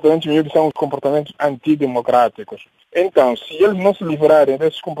 Esses comportamentos miúdos são os comportamentos antidemocráticos. Então, se eles não se livrarem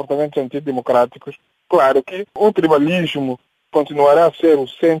desses comportamentos antidemocráticos, claro que o tribalismo continuará a ser o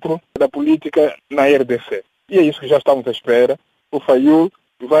centro da política na RDC. E é isso que já estamos à espera. O Fayulu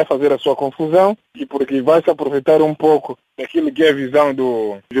vai fazer a sua confusão e porque vai se aproveitar um pouco daquilo que é a visão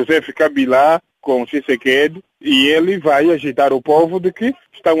do José Kabila com o Tshisekedi e ele vai agitar o povo de que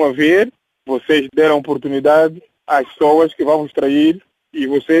estão a ver, vocês deram oportunidade às pessoas que vão vos trair e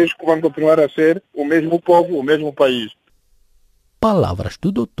vocês vão continuar a ser o mesmo povo, o mesmo país. Palavras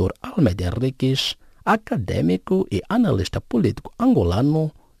do Dr. Almeida Henriques, acadêmico e analista político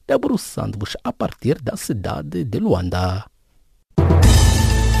angolano, debruçando-vos a partir da cidade de Luanda.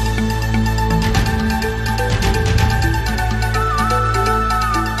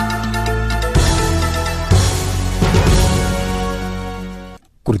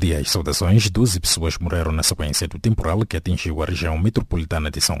 Cordiais saudações. 12 pessoas morreram na sequência do temporal que atingiu a região metropolitana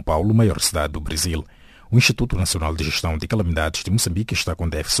de São Paulo, maior cidade do Brasil. O Instituto Nacional de Gestão de Calamidades de Moçambique está com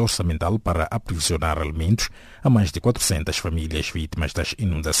déficit orçamental para aprovisionar alimentos a mais de 400 famílias vítimas das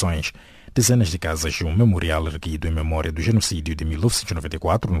inundações. Dezenas de casas e um memorial erguido em memória do genocídio de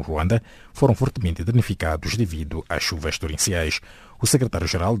 1994 no Ruanda foram fortemente danificados devido às chuvas torrenciais. O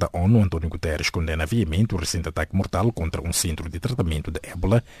secretário-geral da ONU, António Guterres, condena viamente o recente ataque mortal contra um centro de tratamento de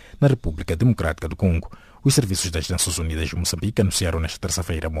ébola na República Democrática do Congo. Os serviços das Nações Unidas de Moçambique anunciaram nesta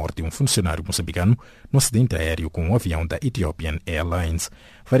terça-feira a morte de um funcionário moçambicano no acidente aéreo com um avião da Ethiopian Airlines.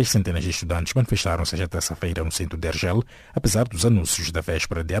 Várias centenas de estudantes manifestaram-se esta terça-feira no centro de Argel, apesar dos anúncios da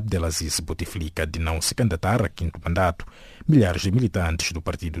véspera de Abdelaziz Bouteflika de não se candidatar a quinto mandato. Milhares de militantes do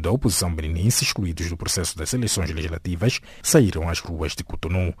partido da oposição beninense, excluídos do processo das eleições legislativas, saíram às ruas de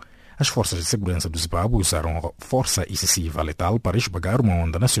Cotonou. As forças de segurança do Zimbábue usaram força excessiva letal para esmagar uma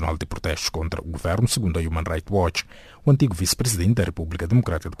onda nacional de protestos contra o governo, segundo a Human Rights Watch. O antigo vice-presidente da República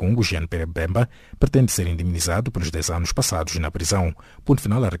Democrática do Congo, Jean-Pierre Bemba, pretende ser indemnizado pelos 10 anos passados na prisão. Ponto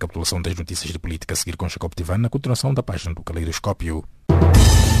final à recapitulação das notícias de política a seguir com Jacob Tivan na continuação da página do Caleidoscópio.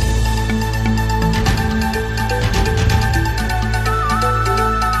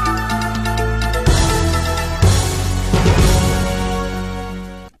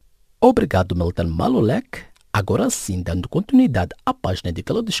 Obrigado, Milton Malulek. Agora sim, dando continuidade à página de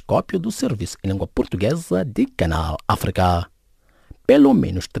Caleidoscópio do Serviço em Língua Portuguesa de Canal África. Pelo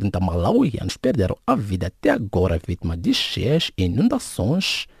menos 30 malauianos perderam a vida até agora vítimas de cheias e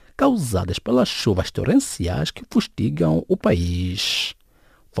inundações causadas pelas chuvas torrenciais que fustigam o país.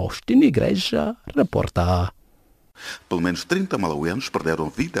 Faustino Igreja reporta. Pelo menos 30 malauianos perderam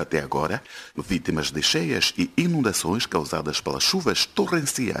vida até agora, vítimas de cheias e inundações causadas pelas chuvas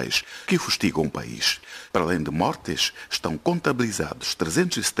torrenciais que fustigam o país. Para além de mortes, estão contabilizados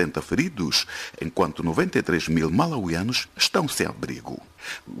 370 feridos, enquanto 93 mil malauianos estão sem abrigo.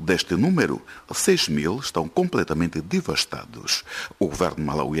 Deste número, 6 mil estão completamente devastados. O governo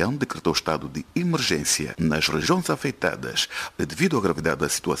malauiano decretou estado de emergência nas regiões afetadas. Devido à gravidade da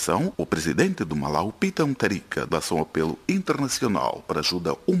situação, o presidente do Malau, Peter Mutharika, lançou um apelo internacional para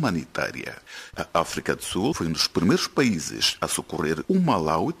ajuda humanitária. A África do Sul foi um dos primeiros países a socorrer o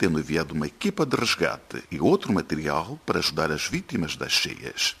Malau, tendo enviado uma equipa de resgate e outro material para ajudar as vítimas das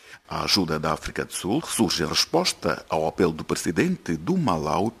cheias. A ajuda da África do Sul surge em resposta ao apelo do presidente do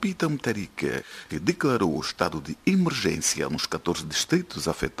Malau, Peter Mutharika, que declarou o estado de emergência nos 14 distritos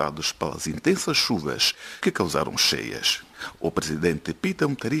afetados pelas intensas chuvas que causaram cheias. O presidente Peter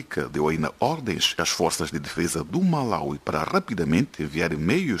Mutharika deu ainda ordens às forças de defesa do Malawi para rapidamente enviar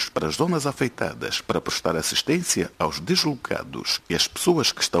meios para as zonas afetadas para prestar assistência aos deslocados e às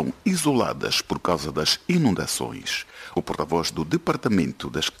pessoas que estão isoladas por causa das inundações. O porta-voz do Departamento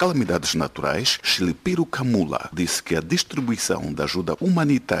das Calamidades Naturais, Shilipiro Kamula, disse que a distribuição da ajuda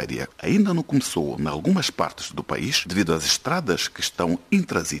humanitária ainda não começou em algumas partes do país devido às estradas que estão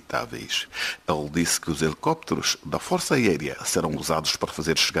intransitáveis. Ele disse que os helicópteros da Força Aérea serão usados para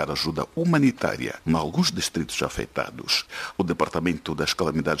fazer chegar ajuda humanitária em alguns distritos afetados. O Departamento das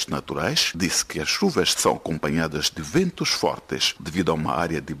Calamidades Naturais disse que as chuvas são acompanhadas de ventos fortes devido a uma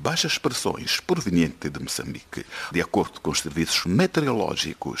área de baixas pressões proveniente de Moçambique. De acordo com os serviços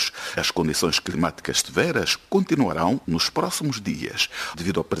meteorológicos, as condições climáticas severas continuarão nos próximos dias,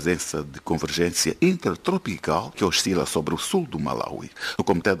 devido à presença de convergência intertropical que oscila sobre o sul do Malawi. O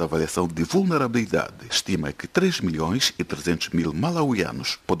Comitê de Avaliação de Vulnerabilidade estima que 3.300.000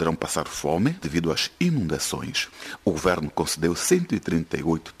 malauianos poderão passar fome devido às inundações. O governo concedeu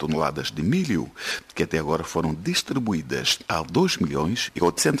 138 toneladas de milho, que até agora foram distribuídas a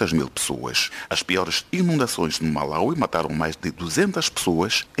 2.800.000 pessoas. As piores inundações no Malawi mataram mais de 200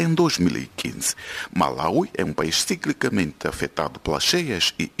 pessoas em 2015. Malawi é um país ciclicamente afetado pelas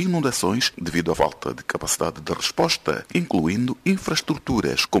cheias e inundações devido à falta de capacidade de resposta, incluindo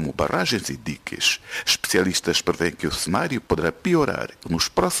infraestruturas como barragens e diques. Especialistas prevêem que o cenário poderá piorar nos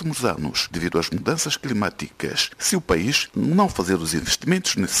próximos anos devido às mudanças climáticas, se o país não fazer os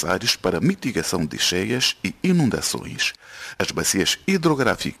investimentos necessários para a mitigação de cheias e inundações. As bacias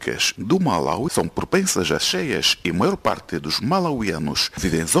hidrográficas do Malawi são propensas a cheias e a maior parte dos malauianos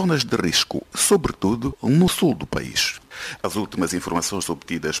vive em zonas de risco, sobretudo no sul do país. As últimas informações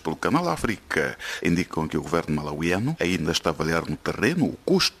obtidas pelo Canal África indicam que o governo malauiano ainda está a avaliar no terreno o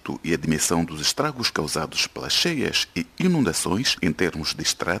custo e a dimensão dos estragos causados pelas cheias e inundações em termos de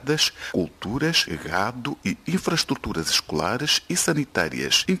estradas, culturas, gado e infraestruturas escolares e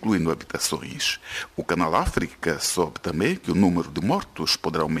sanitárias, incluindo habitações. O Canal África soube também que o número de mortos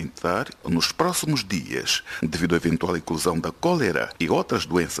poderá aumentar nos próximos dias, devido à eventual inclusão da cólera e outras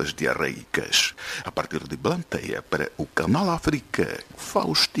doenças diarreicas. A partir de Blantyre, para o Canal África,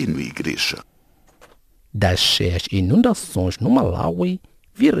 Faustino Igreja. Das cheias e inundações no Malawi,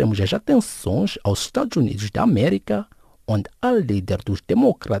 viremos as atenções aos Estados Unidos da América, onde a líder dos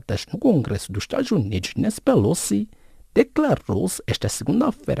democratas no Congresso dos Estados Unidos, Nancy Pelosi, declarou-se esta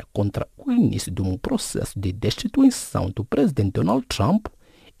segunda-feira contra o início de um processo de destituição do presidente Donald Trump,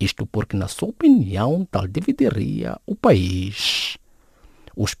 isto porque, na sua opinião, tal dividiria o país.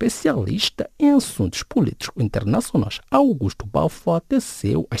 O especialista em assuntos políticos internacionais Augusto Balfour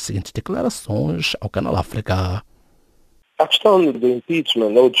teceu as seguintes declarações ao Canal África. A questão do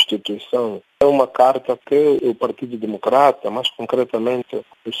impeachment ou destituição é uma carta que o Partido Democrata, mais concretamente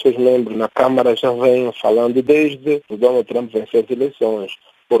os seus membros na Câmara, já vêm falando desde o Donald Trump vencer as eleições,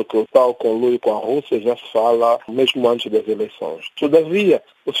 porque o tal conluio com a Rússia já se fala mesmo antes das eleições. Todavia,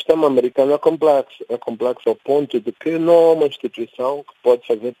 o sistema americano é complexo ao ponto de que não há uma instituição que pode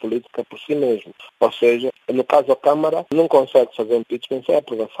fazer política por si mesmo. Ou seja, no caso a Câmara não consegue fazer impeachment sem a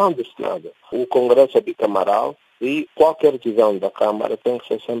aprovação do Senado. O Congresso é bicamaral e qualquer decisão da Câmara tem que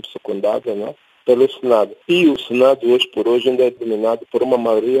ser sempre secundada, né, pelo Senado. E o Senado, hoje por hoje, ainda é dominado por uma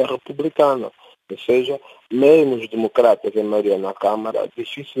maioria republicana. Ou seja, mesmo os democratas em maioria na Câmara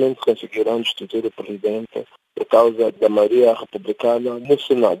dificilmente conseguirão destituir o presidente por causa da maioria republicana no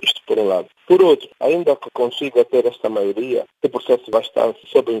Senado, isto por um lado. Por outro, ainda que consiga ter esta maioria, o processo vai estar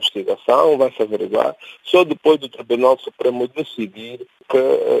sob investigação, vai se averiguar, só depois do Tribunal Supremo decidir que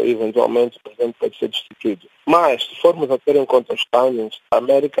eventualmente o presidente pode ser destituído. Mas, se formos a ter em conta os timings, a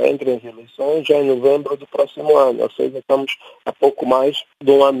América entra em eleições já em novembro do próximo ano, ou seja, estamos a pouco mais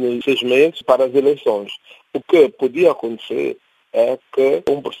de 1 ano e 6 meses para as eleições. O que podia acontecer é que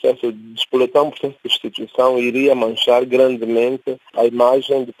um processo de destituição iria manchar grandemente a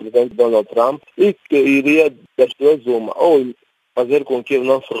imagem do presidente Donald Trump e que iria, das duas uma, ou fazer com que ele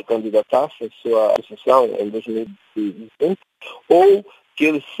não se recandidatasse à sua sucessão em 2020, ou que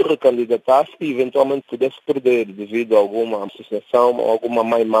ele se recandidatasse e eventualmente pudesse perder devido a alguma associação ou alguma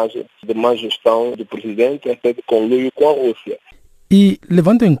má imagem de má gestão do presidente, até de conluio com a Rússia. E,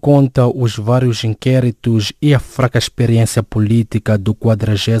 levando em conta os vários inquéritos e a fraca experiência política do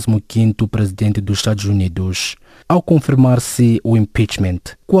 45º presidente dos Estados Unidos, ao confirmar-se o impeachment,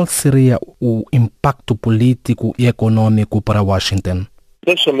 qual seria o impacto político e econômico para Washington?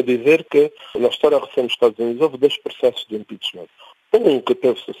 Deixa-me dizer que na história recente dos Estados Unidos houve 2 processos de impeachment. Um que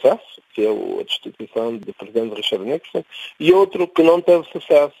teve sucesso, que é a destituição do presidente Richard Nixon, e outro que não teve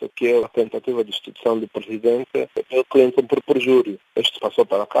sucesso, que é a tentativa de destituição do presidente Bill Clinton por perjúrio. Este passou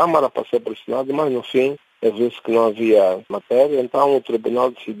para a Câmara, passou para o Senado, mas no fim viu-se que não havia matéria, então o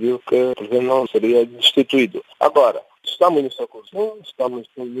tribunal decidiu que o presidente não seria destituído. Agora, estamos nessa conclusão, estamos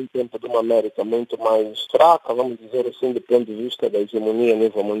num tempo de uma América muito mais fraca, vamos dizer assim, do ponto de vista da hegemonia a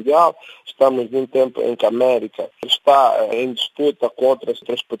nível mundial. Estamos num tempo em que a América está em disputa contra as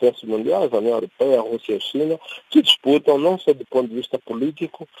três potências mundiais, a União Europeia, a Rússia e a China, que disputam não só do ponto de vista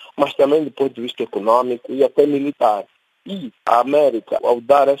político, mas também do ponto de vista econômico e até militar. E a América, ao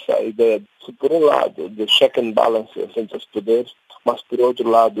dar essa ideia, de, por um lado, de check and balance entre os poderes, mas por outro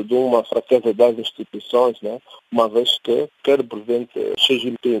lado, de uma fraqueza das instituições, né? Uma vez que quer o presidente Xi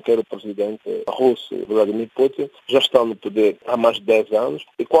Jinping, quer o presidente russo Vladimir Putin, já estão no poder há mais de 10 anos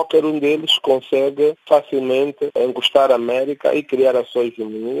e qualquer um deles consegue facilmente encostar a América e criar a sua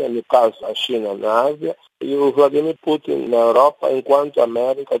hegemonia, no caso a China na Ásia e o Vladimir Putin na Europa, enquanto a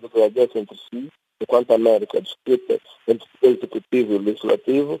América desaparece entre si, enquanto a América disputa entre o executivo e o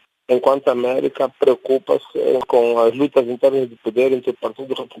legislativo, enquanto a América preocupa-se com as lutas internas de poder entre o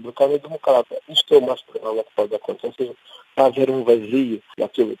Partido Republicano e o Democrata. Isto é o mais provável que pode acontecer. Ou seja, vai haver um vazio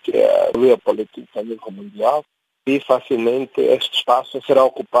naquilo que é a via política a nível mundial e facilmente este espaço será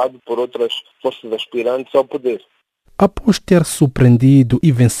ocupado por outras forças aspirantes ao poder. Após ter surpreendido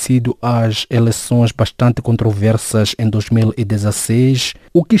e vencido as eleições bastante controversas em 2016,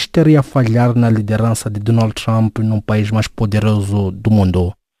 o que estaria a falhar na liderança de Donald Trump num país mais poderoso do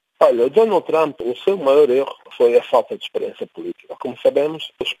mundo? Olha, o Donald Trump, o seu maior erro foi a falta de experiência política. Como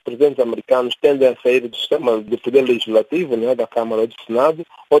sabemos, os presidentes americanos tendem a sair do sistema de poder legislativo, né, da Câmara ou do Senado,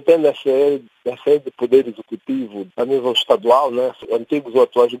 ou tendem a sair do poder executivo a nível estadual, né, antigos ou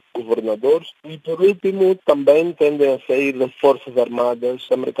atuais governadores, e por último também tendem a sair das Forças Armadas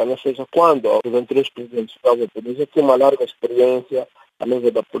americanas. Ou seja, quando os anteriores presidentes estavam por já tinham uma larga experiência a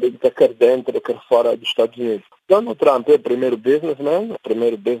nível da política, quer dentro, quer fora dos Estados Unidos. Donald Trump é o primeiro businessman, o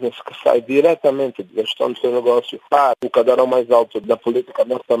primeiro business que sai diretamente da gestão do seu negócio para o cadeirão mais alto da política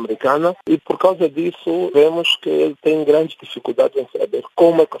norte-americana e por causa disso vemos que ele tem grandes dificuldades em saber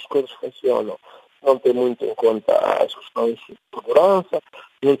como é que as coisas funcionam. Não tem muito em conta as questões de segurança,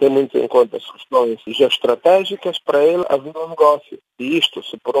 não tem muito em conta as questões geoestratégicas, para ele haver um negócio. E isto,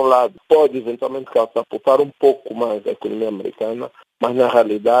 se por um lado pode eventualmente catapultar um pouco mais a economia americana, mas na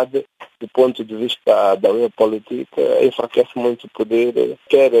realidade, do ponto de vista da minha política, enfraquece muito o poder,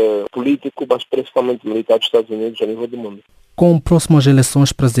 quer político, mas principalmente militar dos Estados Unidos a nível do mundo. Com próximas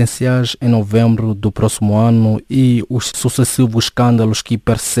eleições presidenciais em novembro do próximo ano e os sucessivos escândalos que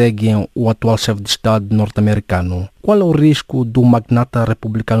perseguem o atual chefe de Estado norte-americano, qual é o risco do magnata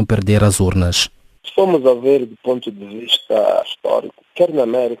republicano perder as urnas? Se formos a ver do ponto de vista histórico, quer na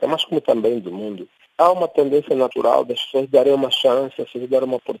América, mas como também do mundo, há uma tendência natural das pessoas darem uma chance, as pessoas darem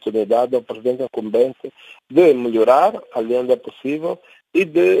uma oportunidade ao presidente incumbente de melhorar ali onde é possível e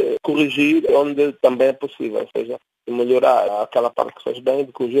de corrigir onde também é possível, ou seja, de melhorar aquela parte que faz bem,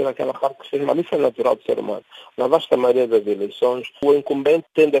 de corrigir aquela parte que faz mal. Isso é natural do ser humano. Na vasta maioria das eleições, o incumbente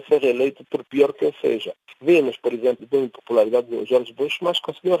tende a ser reeleito por pior que ele seja. Vimos, por exemplo, a impopularidade de George Bush, mas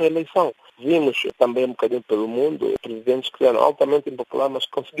conseguiu a reeleição. Vimos também um bocadinho pelo mundo presidentes que eram altamente impopulares, mas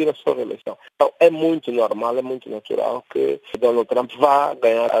conseguiram a sua reeleição. Então é muito normal, é muito natural que Donald Trump vá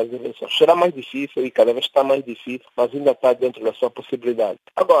ganhar as eleições. Será mais difícil e cada vez está mais difícil, mas ainda está dentro da sua possibilidade.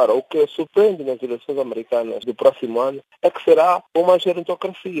 Agora, o que surpreende nas eleições americanas do próximo ano é que será uma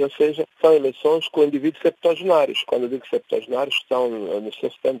gerontocracia, ou seja, são eleições com indivíduos septuagenários. Quando eu digo septuagenários, estão nos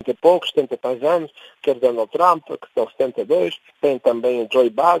seus 70 e poucos, 70 e tais anos, quer Donald Trump, que estão 72, tem também o Joe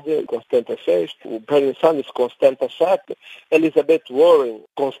Biden, com 76, o Bernie Sanders com 77, Elizabeth Warren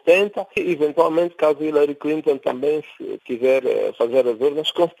com 70, e eventualmente, caso Hillary Clinton também se quiser fazer as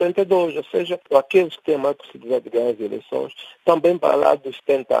urnas, com 72, ou seja, aqueles que têm mais possibilidade de ganhar as eleições, também para lá dos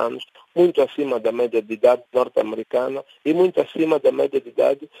 70 anos, muito acima da média de idade norte-americana e muito acima da média de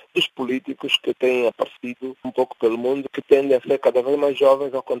idade dos políticos que têm aparecido um pouco pelo mundo, que tendem a ser cada vez mais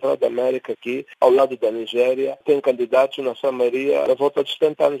jovens, ao contrário da América, aqui, ao lado da Nigéria, tem candidatos, na sua maioria, à volta de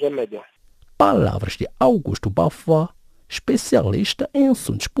 70 anos em média. Palavras de Augusto Bafa, especialista em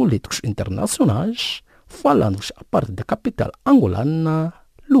assuntos políticos internacionais, falando-nos a parte da capital angolana,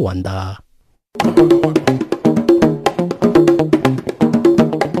 Luanda.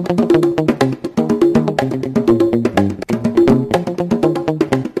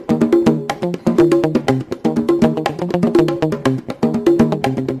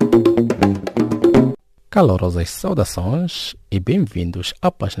 Calorosas saudações e bem-vindos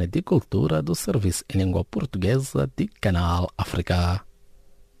à página de cultura do Serviço em Língua Portuguesa de Canal África.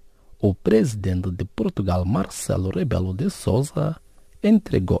 O presidente de Portugal, Marcelo Rebelo de Sousa,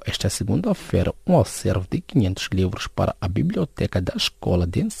 entregou esta segunda-feira um acervo de 500 livros para a biblioteca da Escola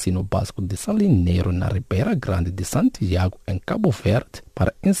de Ensino Básico de Salineiro, na Ribeira Grande de Santiago, em Cabo Verde,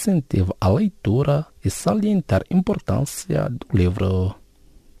 para incentivo à leitura e salientar a importância do livro.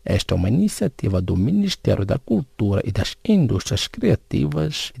 Esta é uma iniciativa do Ministério da Cultura e das Indústrias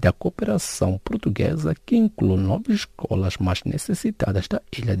Criativas e da Cooperação Portuguesa, que inclui 9 escolas mais necessitadas da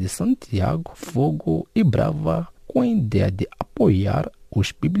ilha de Santiago, Fogo e Brava, com a ideia de apoiar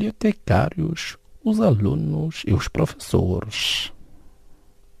os bibliotecários, os alunos e os professores.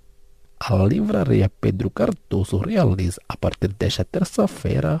 A livraria Pedro Cardoso realiza, a partir desta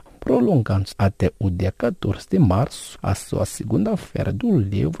terça-feira, prolongando-se até o dia 14 de março, a sua segunda-feira do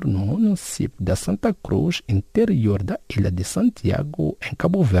livro no município da Santa Cruz, interior da ilha de Santiago, em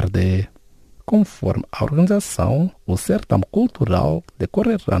Cabo Verde. Conforme a organização, o certame cultural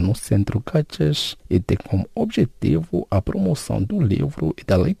decorrerá no Centro Caches e tem como objetivo a promoção do livro e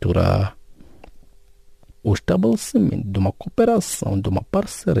da leitura. O estabelecimento de uma cooperação, de uma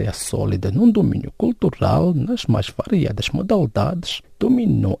parceria sólida num domínio cultural nas mais variadas modalidades,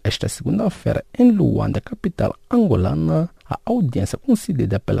 dominou esta segunda-feira em Luanda, capital angolana, a audiência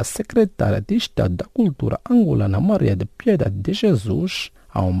concedida pela secretária de Estado da Cultura angolana Maria de Piedade de Jesus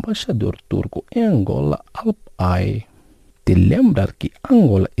ao embaixador turco em Angola, Alp-Ai. De lembrar que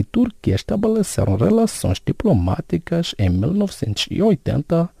Angola e Turquia estabeleceram relações diplomáticas em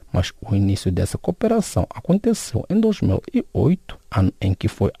 1980, mas o início dessa cooperação aconteceu em 2008, ano em que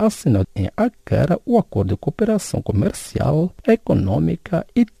foi assinado em Ankara o Acordo de Cooperação Comercial, Econômica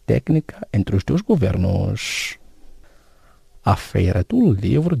e Técnica entre os dois governos. A Feira do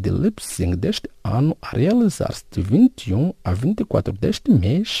Livro de Leipzig deste ano, a realizar-se de 21 a 24 deste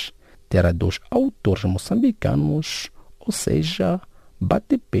mês, terá 2 autores moçambicanos, ou seja,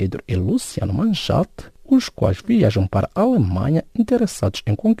 Bate Pedro e Luciano Manjate, os quais viajam para a Alemanha interessados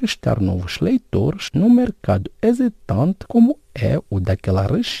em conquistar novos leitores no mercado hesitante como é o daquela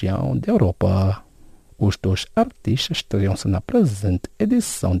região da Europa. Os 2 artistas estreiam-se na presente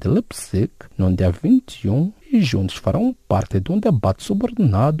edição de Leipzig no dia 21 e juntos farão parte de um debate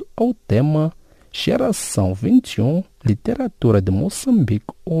subordinado ao tema Geração 21, Literatura de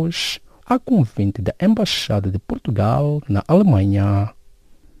Moçambique hoje, a convite da Embaixada de Portugal na Alemanha.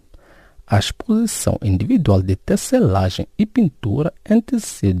 A exposição individual de tecelagem e pintura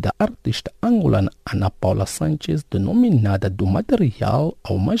antecede da artista angolana Ana Paula Sanchez, denominada Do Material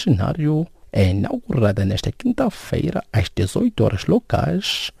ao Imaginário, é inaugurada nesta quinta-feira às 18 horas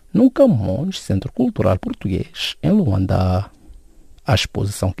locais, no Camões Centro Cultural Português, em Luanda. A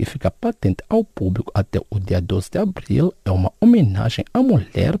exposição, que fica patente ao público até o dia 12 de abril, é uma homenagem à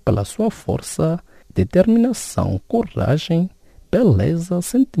mulher pela sua força, determinação, coragem, beleza,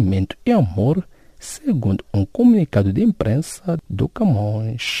 sentimento e amor, segundo um comunicado de imprensa do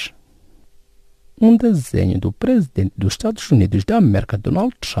Camões. Um desenho do presidente dos Estados Unidos da América,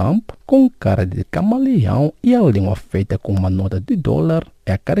 Donald Trump, com cara de camaleão e a língua feita com uma nota de dólar,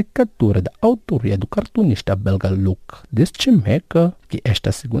 é a caricatura da autoria do cartunista belga Luc Destimeca, que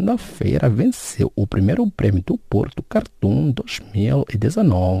esta segunda-feira venceu o primeiro prêmio do Porto Cartoon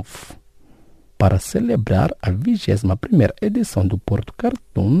 2019. Para celebrar a 21ª edição do Porto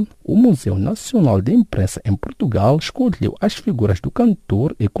Cartoon, o Museu Nacional de Imprensa em Portugal escolheu as figuras do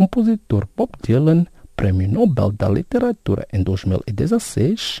cantor e compositor Bob Dylan, Prêmio Nobel da Literatura em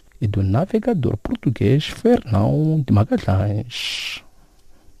 2016, e do navegador português Fernão de Magalhães.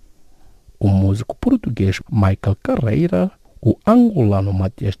 O músico português Michael Carreira, o angolano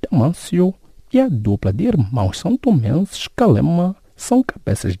Matias Damancio e a dupla de irmãos santomenses Calema são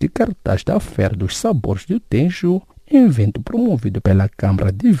cabeças de cartaz da Feira dos Sabores do Tejo, evento promovido pela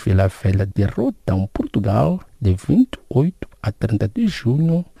Câmara de Vila Velha de Rotão, Portugal, de 28 a 30 de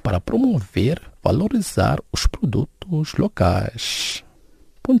junho, para promover, valorizar os produtos locais.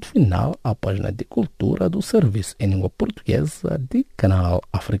 Ponto final à página de cultura do Serviço em Língua Portuguesa de Canal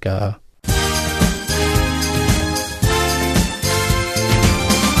África.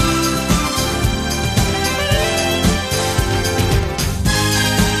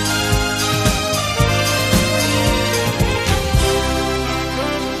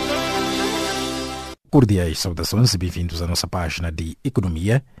 Cordiais saudações e bem-vindos à nossa página de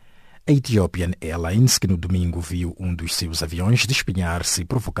Economia. A Ethiopian Airlines, que no domingo viu um dos seus aviões despenhar-se,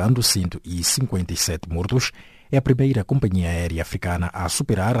 provocando 157 mortos, é a primeira companhia aérea africana a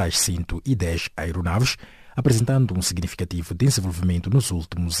superar as 110 aeronaves apresentando um significativo desenvolvimento nos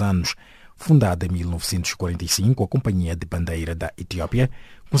últimos anos. Fundada em 1945, a Companhia de Bandeira da Etiópia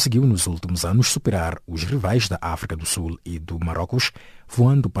conseguiu nos últimos anos superar os rivais da África do Sul e do Marrocos,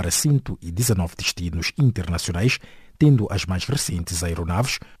 voando para 119 destinos internacionais, tendo as mais recentes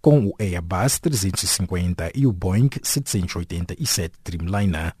aeronaves com o Airbus 350 e o Boeing 787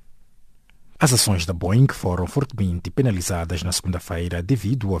 Dreamliner. As ações da Boeing foram fortemente penalizadas na segunda-feira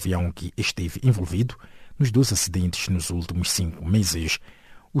devido ao avião que esteve envolvido nos 2 acidentes nos últimos 5 meses.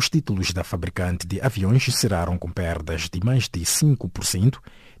 Os títulos da fabricante de aviões encerraram com perdas de mais de 5%,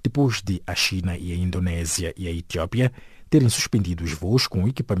 depois de a China e a Indonésia e a Etiópia terem suspendido os voos com o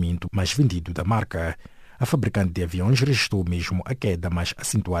equipamento mais vendido da marca. A fabricante de aviões registrou mesmo a queda mais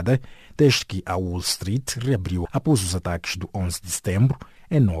acentuada desde que a Wall Street reabriu após os ataques do 11 de setembro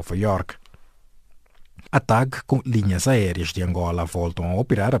em Nova York. A TAG, com linhas aéreas de Angola, voltam a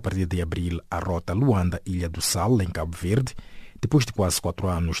operar a partir de abril a rota Luanda-Ilha do Sal, em Cabo Verde, depois de quase 4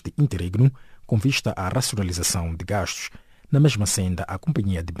 anos de interregno, com vista à racionalização de gastos. Na mesma senda, a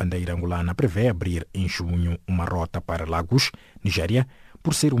Companhia de Bandeira Angolana prevê abrir em junho uma rota para Lagos, Nigéria,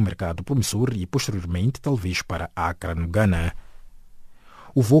 por ser um mercado promissor e, posteriormente, talvez para Accra, no Ghana.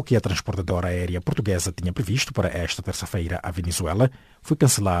 O voo que a transportadora aérea portuguesa tinha previsto para esta terça-feira à Venezuela foi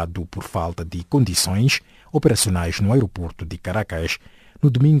cancelado por falta de condições operacionais no aeroporto de Caracas. No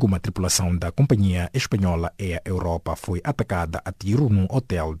domingo, uma tripulação da companhia espanhola Air Europa foi atacada a tiro num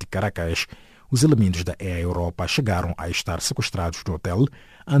hotel de Caracas. Os elementos da Air Europa chegaram a estar sequestrados no hotel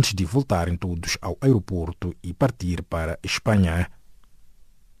antes de voltarem todos ao aeroporto e partir para a Espanha.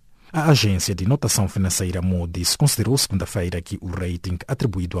 A agência de notação financeira Moody's considerou segunda-feira que o rating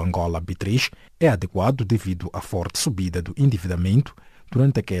atribuído a Angola B3 é adequado devido à forte subida do endividamento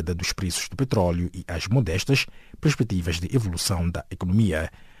durante a queda dos preços do petróleo e as modestas perspectivas de evolução da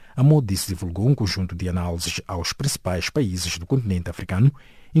economia. A Moody's divulgou um conjunto de análises aos principais países do continente africano,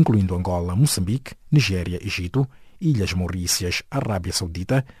 incluindo Angola, Moçambique, Nigéria, Egito, Ilhas Maurícias, Arábia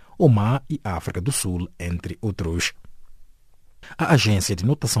Saudita, Omã e África do Sul, entre outros. A agência de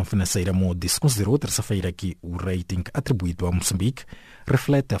notação financeira Moody's considerou terça-feira que o rating atribuído a Moçambique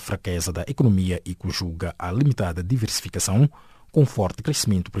reflete a fraqueza da economia e conjuga a limitada diversificação com forte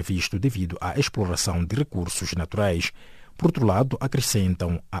crescimento previsto devido à exploração de recursos naturais. Por outro lado,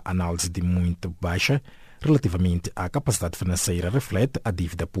 acrescentam a análise de muito baixa relativamente à capacidade financeira reflete a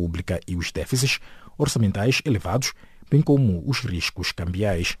dívida pública e os déficits orçamentais elevados, bem como os riscos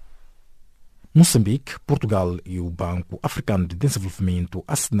cambiais. Moçambique, Portugal e o Banco Africano de Desenvolvimento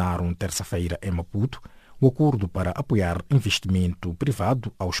assinaram terça-feira em Maputo o acordo para apoiar investimento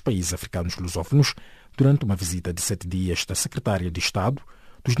privado aos países africanos lusófonos durante uma visita de 7 dias da secretária de Estado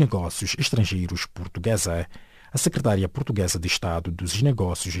dos Negócios Estrangeiros portuguesa. A secretária portuguesa de Estado dos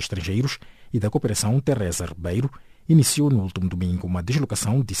Negócios Estrangeiros e da Cooperação, Teresa Ribeiro, iniciou no último domingo uma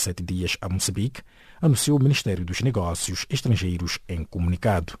deslocação de 7 dias a Moçambique, anunciou o Ministério dos Negócios Estrangeiros em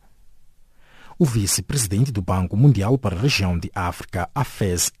comunicado. O vice-presidente do Banco Mundial para a região de África,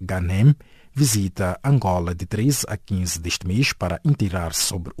 Hafez Ghanem, visita Angola de 13 a 15 deste mês para inteirar-se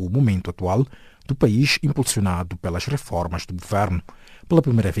sobre o momento atual do país impulsionado pelas reformas do governo. Pela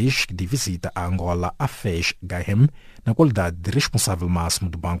primeira vez de visita a Angola, Hafez Ghanem, na qualidade de responsável máximo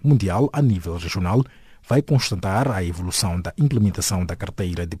do Banco Mundial a nível regional, vai constatar a evolução da implementação da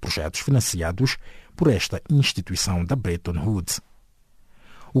carteira de projetos financiados por esta instituição da Bretton Woods.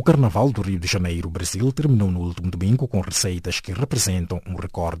 O Carnaval do Rio de Janeiro, Brasil, terminou no último domingo com receitas que representam um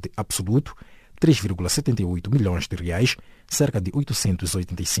recorde absoluto, 3,78 milhões de reais, cerca de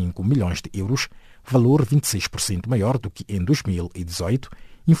 885 milhões de euros, valor 26% maior do que em 2018,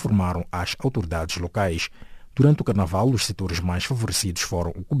 informaram as autoridades locais. Durante o Carnaval, os setores mais favorecidos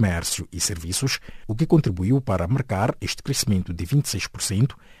foram o comércio e serviços, o que contribuiu para marcar este crescimento de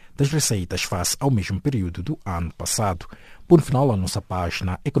 26% das receitas face ao mesmo período do ano passado. Por final, a nossa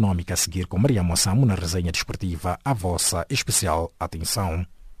página econômica a seguir com Maria Moçamo na resenha desportiva. A vossa especial atenção.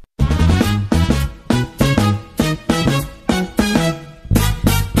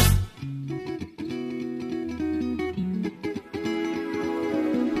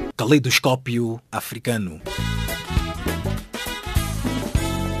 Caleidoscópio africano.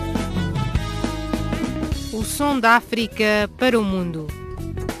 O som da África para o mundo.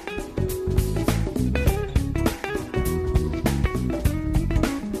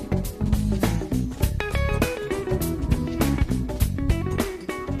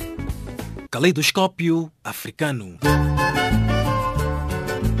 Caleidoscópio africano.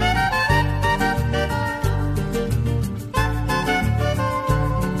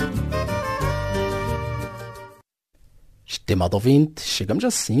 Estimado ouvinte, chegamos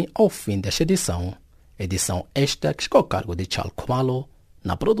assim ao fim desta edição. Edição esta que ficou a cargo de Charles Kumalo,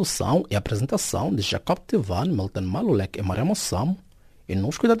 na produção e apresentação de Jacob Tivan, Milton Malulek e Maria Mossam, e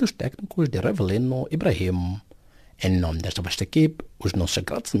nos cuidados técnicos de Revelino Ibrahim. Em nome desta vasta equipe, os nossos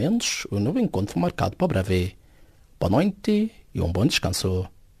agradecimentos, o novo encontro foi marcado para breve. Boa noite e um bom descanso.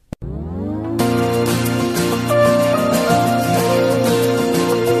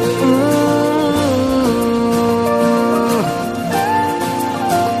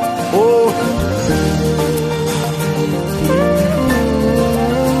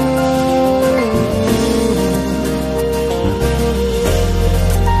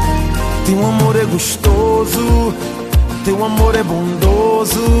 Teu amor é gostoso, teu amor é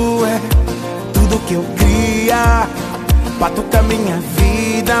bondoso, é tudo que eu queria para tocar minha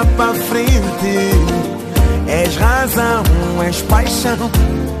vida pra frente. És razão, és paixão,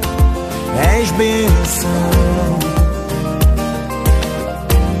 és bênção.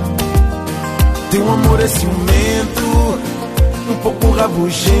 Teu amor é ciumento, um pouco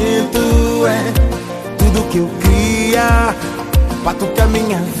rabugento, é tudo que eu queria pra tocar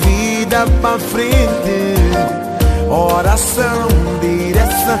minha vida pra frente. Oração,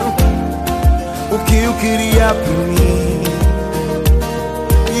 direção, o que eu queria pra mim.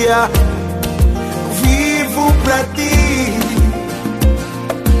 Vivo pra ti,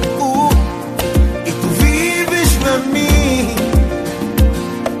 e tu vives pra mim.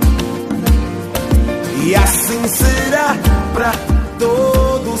 E assim será pra